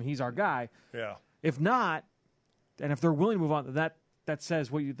Josh Rosen? He's our guy. Yeah. If not, and if they're willing to move on, that says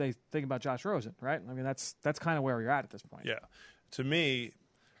what they think about Josh Rosen, right? I mean, that's kind of where you're at this point. Yeah. To me,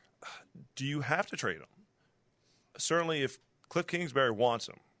 do you have to trade him? Certainly, if Cliff Kingsbury wants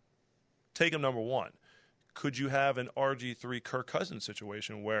him, take him number one. Could you have an RG3 Kirk Cousins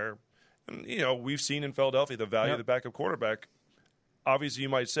situation where, we've seen in Philadelphia the value of the backup quarterback. Obviously, you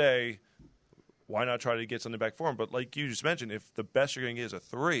might say, why not try to get something back for him? But like you just mentioned, if the best you're going to get is a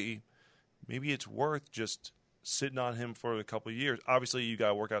 3, maybe it's worth just sitting on him for a couple of years. Obviously, you got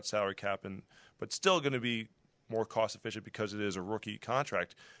to work out salary cap, but still going to be more cost efficient because it is a rookie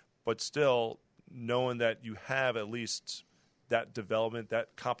contract. But still, knowing that you have at least that development,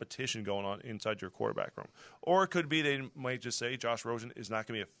 that competition going on inside your quarterback room. Or it could be they might just say Josh Rosen is not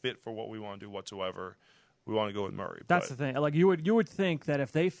going to be a fit for what we want to do whatsoever. We want to go with Murray. That's the thing. Like you would think that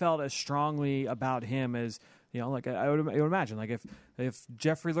if they felt as strongly about him as like I would imagine, like if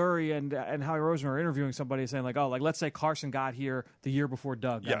Jeffrey Lurie and Howie Roseman are interviewing somebody saying like, oh, like let's say Carson got here the year before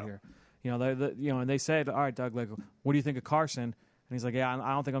Doug got here, and they said, all right, Doug, like what do you think of Carson? And he's like, yeah,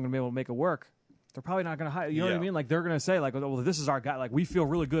 I don't think I'm going to be able to make it work. They're probably not going to hire. You know what I mean? Like they're going to say like, well, this is our guy. Like we feel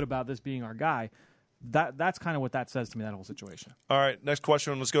really good about this being our guy. that's kind of what that says to me, that whole situation. All right, next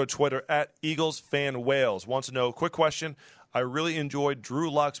question. Let's go to Twitter. At EaglesFanWales wants to know, quick question. I really enjoyed Drew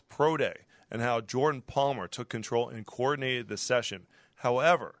Lock's pro day and how Jordan Palmer took control and coordinated the session.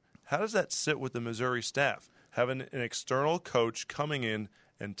 However, how does that sit with the Missouri staff, having an external coach coming in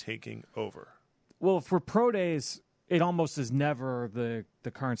and taking over? Well, for pro days, it almost is never the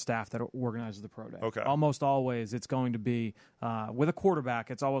current staff that organizes the pro day. Okay. Almost always it's going to be with a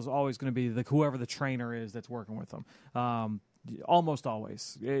quarterback. It's always going to be whoever the trainer is that's working with them. Almost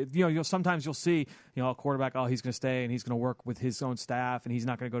always. Sometimes you'll see a quarterback, he's going to stay and he's going to work with his own staff and he's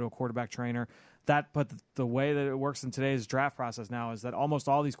not going to go to a quarterback trainer. But the way that it works in today's draft process now is that almost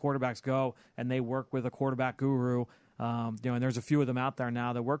all these quarterbacks go and they work with a quarterback guru. And there's a few of them out there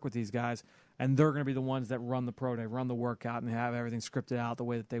now that work with these guys, and they're going to be the ones that run the pro day, run the workout, and have everything scripted out the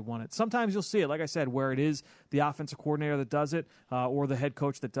way that they want it. Sometimes you'll see it, like I said, where it is the offensive coordinator that does it or the head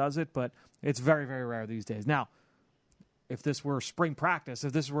coach that does it, but it's very, very rare these days. Now, if this were spring practice,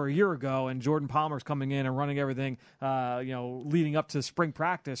 if this were a year ago and Jordan Palmer's coming in and running everything, leading up to spring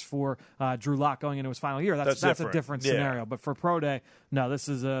practice for Drew Lock going into his final year, that's a different scenario. But for pro day, no, this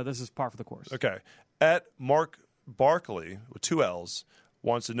is par for the course. Okay. At Mark Barkley, with 2 L's,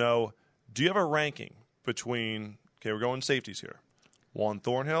 wants to know, do you have a ranking between, we're going safeties here, Juan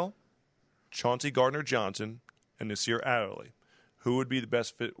Thornhill, Chauncey Gardner-Johnson, and Nasir Adderley? Who would be the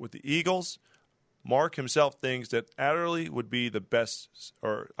best fit with the Eagles? Mark himself thinks that Adderley would be the best,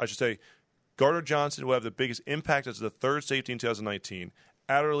 or I should say, Gardner-Johnson will have the biggest impact as the third safety in 2019.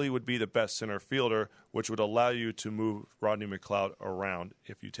 Adderley would be the best center fielder, which would allow you to move Rodney McLeod around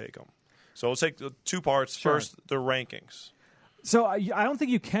if you take him. So we'll take the 2 parts. Sure. First, the rankings. So I don't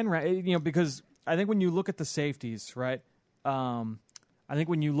think you can, because I think when you look at the safeties, right? I think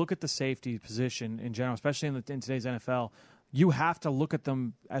when you look at the safety position in general, especially in today's NFL, you have to look at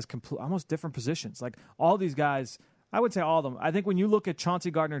them as almost different positions. Like all these guys, I would say all of them. I think when you look at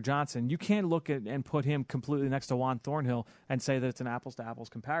Chauncey Gardner-Johnson, you can't look at and put him completely next to Juan Thornhill and say that it's an apples-to-apples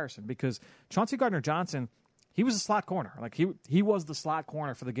comparison, because Chauncey Gardner-Johnson, he was a slot corner. Like he was the slot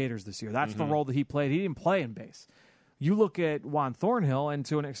corner for the Gators this year. That's the role that he played. He didn't play in base. You look at Juan Thornhill and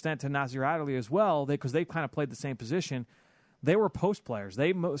to an extent to Nasir Adderley as well, because they kind of played the same position. They were post players.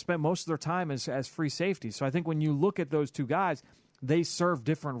 They spent most of their time as free safeties. So I think when you look at those 2 guys, they serve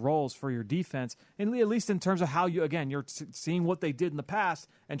different roles for your defense, and at least in terms of how you're seeing what they did in the past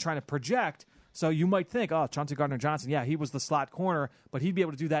and trying to project. So you might think, Chauncey Gardner-Johnson, he was the slot corner, but he'd be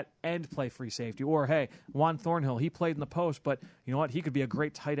able to do that and play free safety. Or, hey, Juan Thornhill, he played in the post, but you know what? He could be a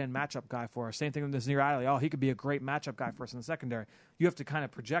great tight end matchup guy for us. Same thing with Nasir Adderley. He could be a great matchup guy for us in the secondary. You have to kind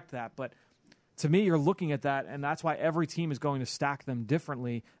of project that, but to me, you're looking at that, and that's why every team is going to stack them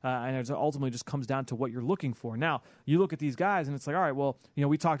differently, and it ultimately just comes down to what you're looking for. Now, you look at these guys, and it's like, all right, well,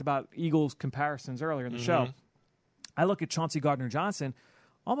 we talked about Eagles comparisons earlier in the show. I look at Chauncey Gardner-Johnson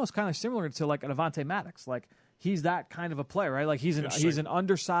almost kind of similar to like an Avonte Maddox. Like he's that kind of a player, right? Like he's an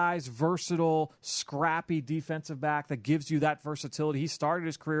undersized, versatile, scrappy defensive back that gives you that versatility. He started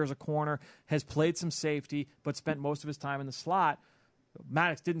his career as a corner, has played some safety, but spent most of his time in the slot.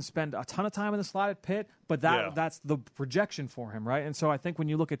 Maddox didn't spend a ton of time in the slot at Pitt, but that's the projection for him, right? And so I think when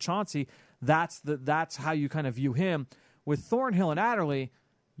you look at Chauncey, that's how you kind of view him. With Thornhill and Adderley,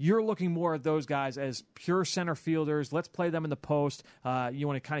 you're looking more at those guys as pure center fielders. Let's play them in the post. You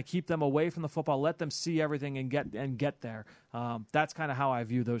want to kind of keep them away from the football, let them see everything and get there. That's kind of how I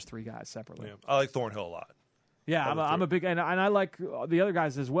view those 3 guys separately. Yeah, I like Thornhill a lot. Yeah, I'm a big, and I like the other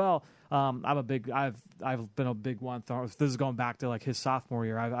guys as well. I've been a big Juan Thornhill. This is going back to like his sophomore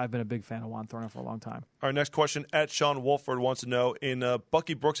year. I've been a big fan of Juan Thornhill for a long time. Our next question at Sean Wolford wants to know, in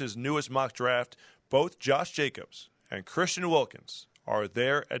Bucky Brooks' newest mock draft, both Josh Jacobs and Christian Wilkins are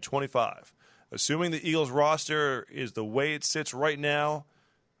there at 25. Assuming the Eagles roster is the way it sits right now,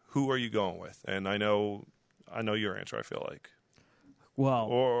 who are you going with? And I know your answer, I feel like. Well,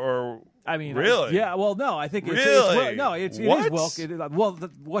 or I mean, really? Yeah. Well, no, I think it is Wilkins. Well,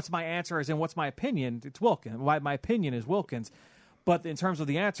 what's my answer? Is in what's my opinion? It's Wilkins. My opinion is Wilkins. But in terms of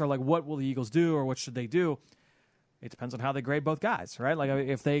the answer, like what will the Eagles do or what should they do? It depends on how they grade both guys, right? Like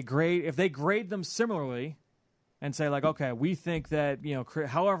if they grade them similarly, and say like, okay, we think that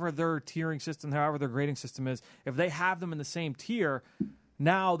however their tiering system, however their grading system is, if they have them in the same tier.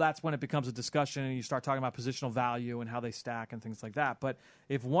 Now that's when it becomes a discussion and you start talking about positional value and how they stack and things like that. But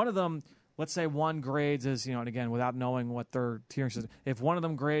if one of them, let's say one grades as, and again, without knowing what their tiering system, if one of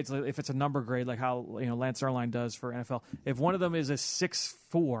them grades, if it's a number grade, like how, Lance Erline does for NFL, if one of them is a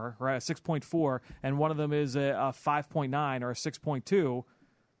 6.4, right, a 6.4, and one of them is a 5.9 or a 6.2,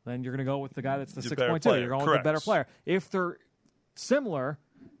 then you're going to go with the guy that's the 6.2. You're going with the better player. If they're similar,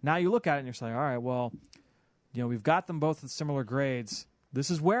 Now you look at it and you're saying, all right, well, we've got them both at similar grades. This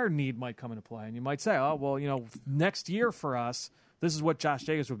is where need might come into play. And you might say, oh, well, next year for us, this is what Josh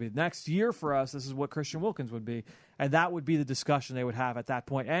Jacobs would be. Next year for us, this is what Christian Wilkins would be. And that would be the discussion they would have at that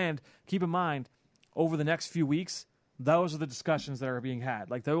point. And keep in mind, over the next few weeks, those are the discussions that are being had.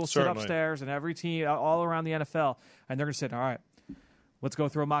 Like, they will sit upstairs and every team all around the NFL, and they're going to say, all right, let's go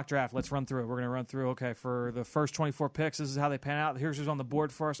through a mock draft. Let's run through it. We're going to run through, okay, for the first 24 picks, this is how they pan out. Here's who's on the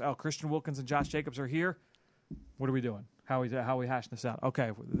board for us. Oh, Christian Wilkins and Josh Jacobs are here. What are we doing? How are we hashing this out?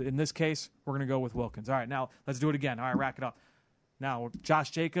 Okay, in this case, we're going to go with Wilkins. All right, now let's do it again. All right, rack it up. Now,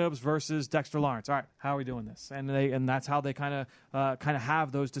 Josh Jacobs versus Dexter Lawrence. All right, how are we doing this? And that's how they kind of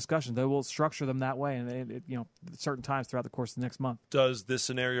have those discussions. They will structure them that way, and certain times throughout the course of the next month. Does this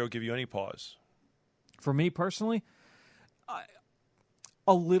scenario give you any pause? For me personally,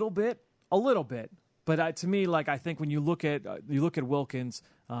 a little bit. But to me, I think when you look at Wilkins,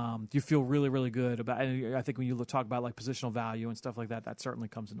 you feel really, really good about. And I think when you talk about positional value and stuff like that, that certainly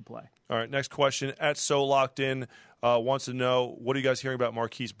comes into play. All right, next question. At So Locked In wants to know, what are you guys hearing about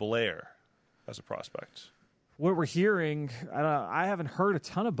Marquise Blair as a prospect? What we're hearing, I haven't heard a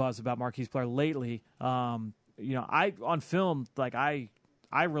ton of buzz about Marquise Blair lately. On film,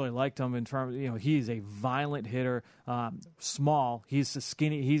 I really liked him in terms. He's a violent hitter, small. He's a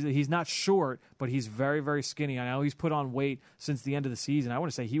skinny. He's not short, but he's very, very skinny. I know he's put on weight since the end of the season. I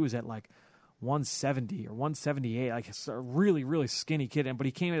want to say he was at 170 or 178, a really, really skinny kid. But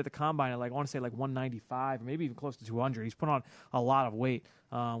he came in at the combine at I want to say 195 or maybe even close to 200. He's put on a lot of weight,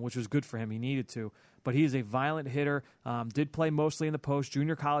 which was good for him. He needed to. But he is a violent hitter, did play mostly in the post,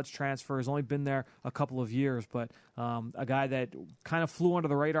 junior college transfer, has only been there a couple of years, but a guy that kind of flew under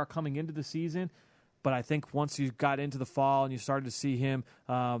the radar coming into the season. But I think once you got into the fall and you started to see him,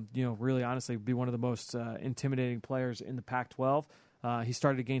 really honestly be one of the most intimidating players in the Pac-12, he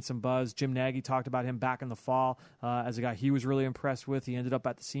started to gain some buzz. Jim Nagy talked about him back in the fall as a guy he was really impressed with. He ended up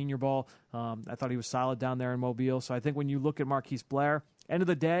at the Senior Bowl. I thought he was solid down there in Mobile. So I think when you look at Marquise Blair, end of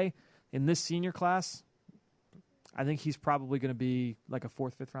the day, in this senior class, I think he's probably going to be a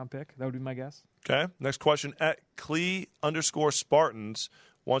 4th, 5th round pick. That would be my guess. Okay. Next question. At Clee_Spartans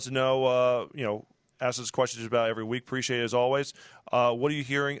wants to know, asks us questions about every week. Appreciate it as always. What are you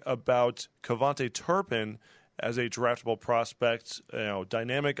hearing about Kevontae Turpin as a draftable prospect?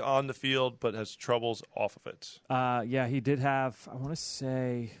 Dynamic on the field, but has troubles off of it. Yeah, he did have. I want to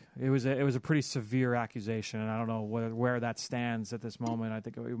say it was a pretty severe accusation, and I don't know where that stands at this moment. I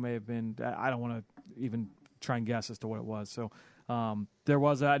think it may have been. I don't want to even try and guess as to what it was. So I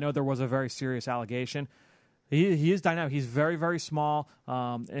know there was a very serious allegation. He is dynamic. He's very, very small,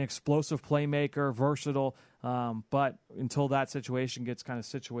 an explosive playmaker, versatile. But until that situation gets kind of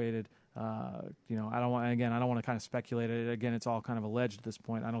situated, I don't want to kind of speculate it. Again, it's all kind of alleged at this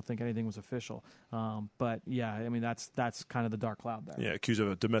point. I don't think anything was official. But yeah, I mean, that's kind of the dark cloud there. Yeah, accused of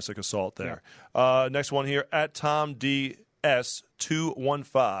a domestic assault there. Yeah. Next one here, at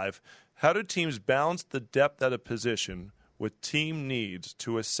TomDS215. How do teams balance the depth at a position with team needs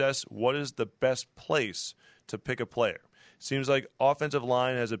to assess what is the best place to pick a player? Seems like offensive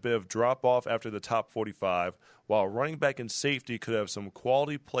line has a bit of drop-off after the top 45, while running back and safety could have some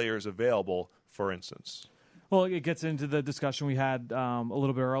quality players available, for instance. Well, it gets into the discussion we had a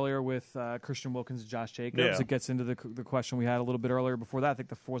little bit earlier with Christian Wilkins and Josh Jacobs. Yeah. It gets into the question we had a little bit earlier before that. I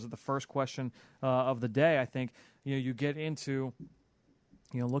think was the first question of the day. I think you get into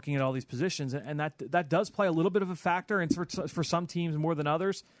looking at all these positions, and that does play a little bit of a factor, and for some teams more than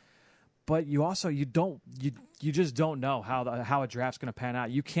others. But you also you just don't know how a draft's going to pan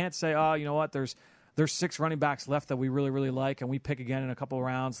out. You can't say, oh, you know what, there's 6 running backs left that we really, really like, and we pick again in a couple of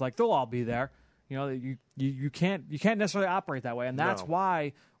rounds. They'll all be there. You can't necessarily operate that way, and that's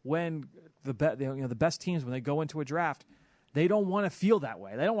why when the best teams, when they go into a draft, they don't want to feel that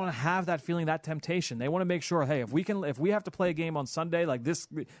way. They don't want to have that feeling, that temptation. They want to make sure, hey, if we have to play a game on Sunday like this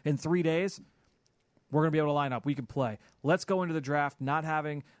in 3 days, we're going to be able to line up. We can play. Let's go into the draft not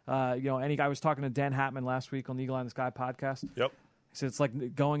having, any guy. I was talking to Dan Hatman last week on the Eagle Eye in the Sky podcast. Yep. He said it's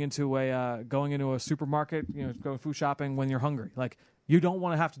like going into a supermarket, going food shopping when you're hungry. You don't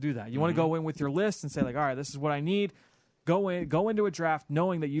want to have to do that. You want to go in with your list and say, all right, this is what I need. Go into a draft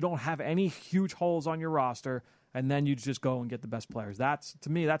knowing that you don't have any huge holes on your roster, and then you just go and get the best players. To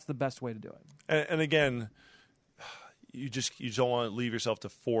me, that's the best way to do it. And again, you don't want to leave yourself to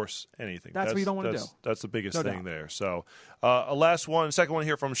force anything. That's what you don't want to do. That's the biggest thing there. So second one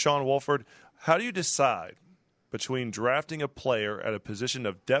here from Sean Wolford. How do you decide between drafting a player at a position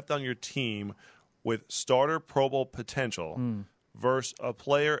of depth on your team with starter Pro Bowl potential versus a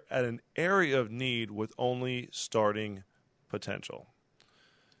player at an area of need with only starting potential?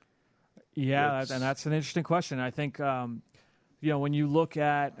 Yeah, and that's an interesting question. I think, when you look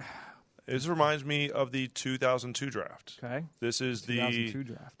at... This reminds me of the 2002 draft. Okay. This is the 2002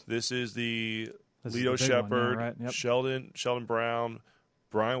 draft. This is the This Lito is the big Shepherd, one, yeah, right? Yep. Sheldon Brown,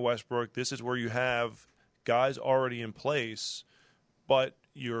 Brian Westbrook. This is where you have guys already in place, but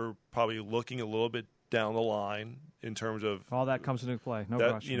you're probably looking a little bit down the line in terms of all that comes into play. No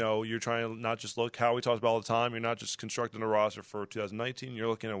that, question. you're trying to not just look how we talk about all the time. You're not just constructing a roster for 2019. You're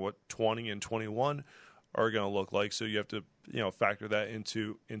looking at what 20 and 21 are going to look like. So you have to factor that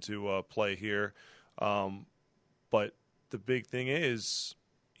into play here. But the big thing is,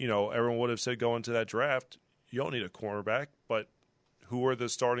 everyone would have said going to that draft, you don't need a cornerback, but who were the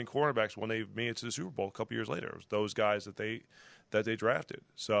starting cornerbacks when they made it to the Super Bowl a couple years later? It was those guys that they drafted.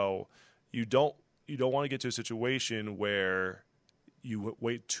 So you don't want to get to a situation where you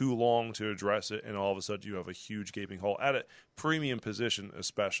wait too long to address it, and all of a sudden you have a huge gaping hole at a premium position,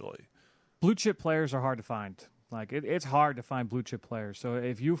 especially. Blue chip players are hard to find. Like it's hard to find blue chip players. So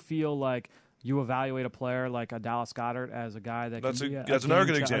if you feel like you evaluate a player like a Dallas Goedert as a guy that that's another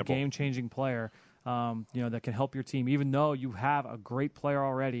good example, a game-changing player, that can help your team, even though you have a great player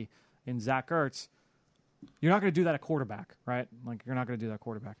already in Zach Ertz. You're not going to do that at quarterback, right? Like you're not going to do that at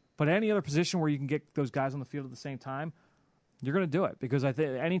quarterback. But any other position where you can get those guys on the field at the same time, you're going to do it because I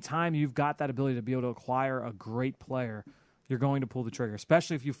think any time you've got that ability to be able to acquire a great player, you're going to pull the trigger,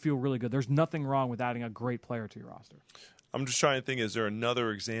 especially if you feel really good. There's nothing wrong with adding a great player to your roster. I'm just trying to think, is there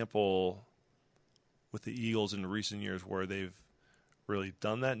another example with the Eagles in recent years where they've really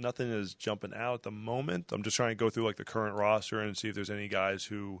done that? Nothing is jumping out at the moment. I'm just trying to go through like the current roster and see if there's any guys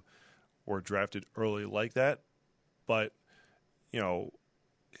who were drafted early like that. But,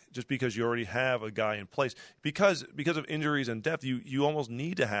 just because you already have a guy in place, because of injuries and depth, you almost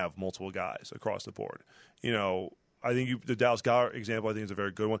need to have multiple guys across the board. I think the Dallas Goedert example, I think, is a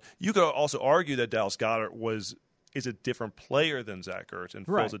very good one. You could also argue that Dallas Goedert is a different player than Zach Ertz and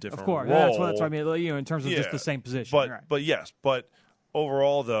fills a different role. Of course, that's what I mean. In terms of just the same position. But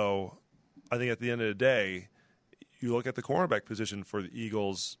overall, though, I think at the end of the day, you look at the cornerback position for the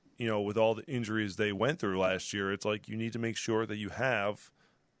Eagles. With all the injuries they went through last year, it's like you need to make sure that you have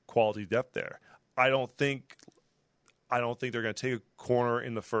quality depth there. I don't think they're going to take a corner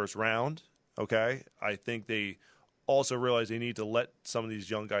in the first round. Okay, I think they also realize they need to let some of these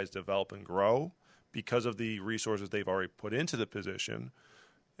young guys develop and grow because of the resources they've already put into the position.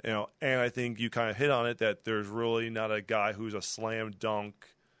 And I think you kind of hit on it that there's really not a guy who's a slam dunk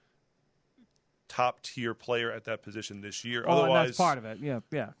top tier player at that position this year. Otherwise, and that's part of it. Yeah.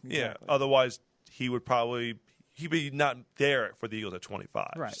 Exactly. Yeah. Otherwise, he'd be not there for the Eagles at 25.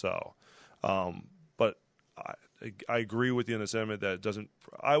 Right. So, but I agree with you in the sentiment that it doesn't.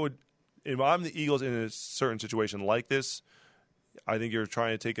 If I'm the Eagles in a certain situation like this, I think you're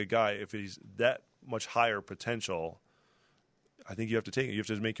trying to take a guy, if he's that much higher potential, I think you have to take it. You have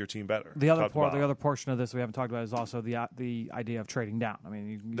to make your team better. The other portion of this we haven't talked about is also the idea of trading down. I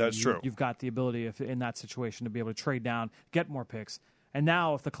mean, that's true. You've got the ability, in that situation, to be able to trade down, get more picks. And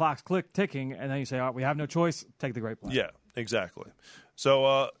now if the clock's ticking, and then you say, we have no choice, take the great player. Yeah, exactly.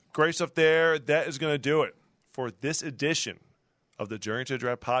 So great stuff there. That is going to do it for this edition of the Journey to the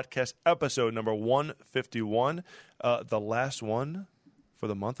Draft podcast, episode number 151, the last one for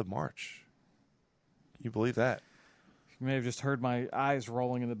the month of March. Can you believe that? You may have just heard my eyes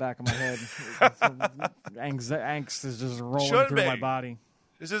rolling in the back of my head. Angst is just rolling through my body.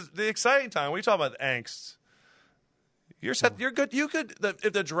 This is the exciting time. What are you talking about, angst? You're set. You're good. You could.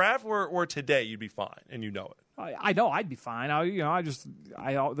 If the draft were today, you'd be fine, and you know it. I know I'd be fine.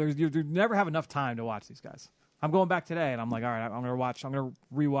 You never have enough time to watch these guys. I'm going back today, and I'm like, all right, I'm going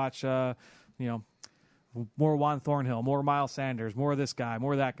to rewatch, more Juan Thornhill, more Miles Sanders, more of this guy,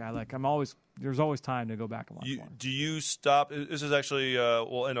 more of that guy. Like there's always time to go back and watch more. Do you stop? This is actually,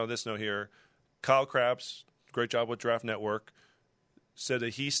 we'll end on this note here. Kyle Crabbs, great job with Draft Network, said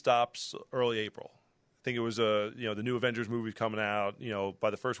that he stops early April. I think it was the new Avengers movie coming out. By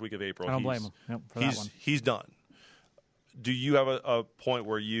the first week of April, I don't blame him for that one. He's done. Do you have a point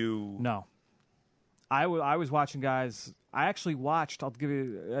where you? No. I was watching guys. I actually watched. I'll give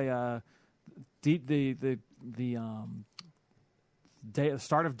you the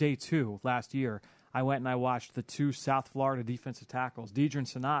start of day 2 last year. I went and I watched the 2 South Florida defensive tackles.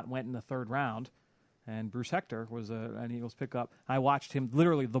 Deidre Sanat went in the 3rd round, and Bruce Hector was an Eagles pickup. I watched him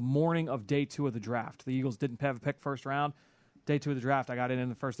literally the morning of day 2 of the draft. The Eagles didn't have a pick first round. Day 2 of the draft, I got in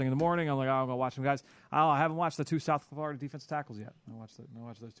the first thing in the morning. I'm like, I'm going to watch some guys. I haven't watched the 2 South Florida defensive tackles yet. I watched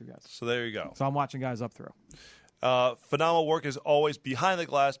those 2 guys. So there you go. So I'm watching guys up through. Phenomenal work as always behind the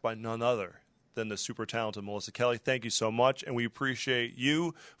glass by none other than the super talented Melissa Kelly. Thank you so much, and we appreciate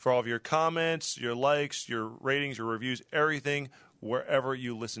you for all of your comments, your likes, your ratings, your reviews, everything, wherever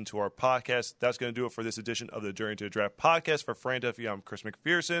you listen to our podcast. That's going to do it for this edition of the Journey to the Draft podcast. For Fran Duffy, I'm Chris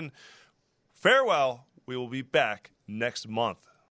McPherson. Farewell. We will be back next month.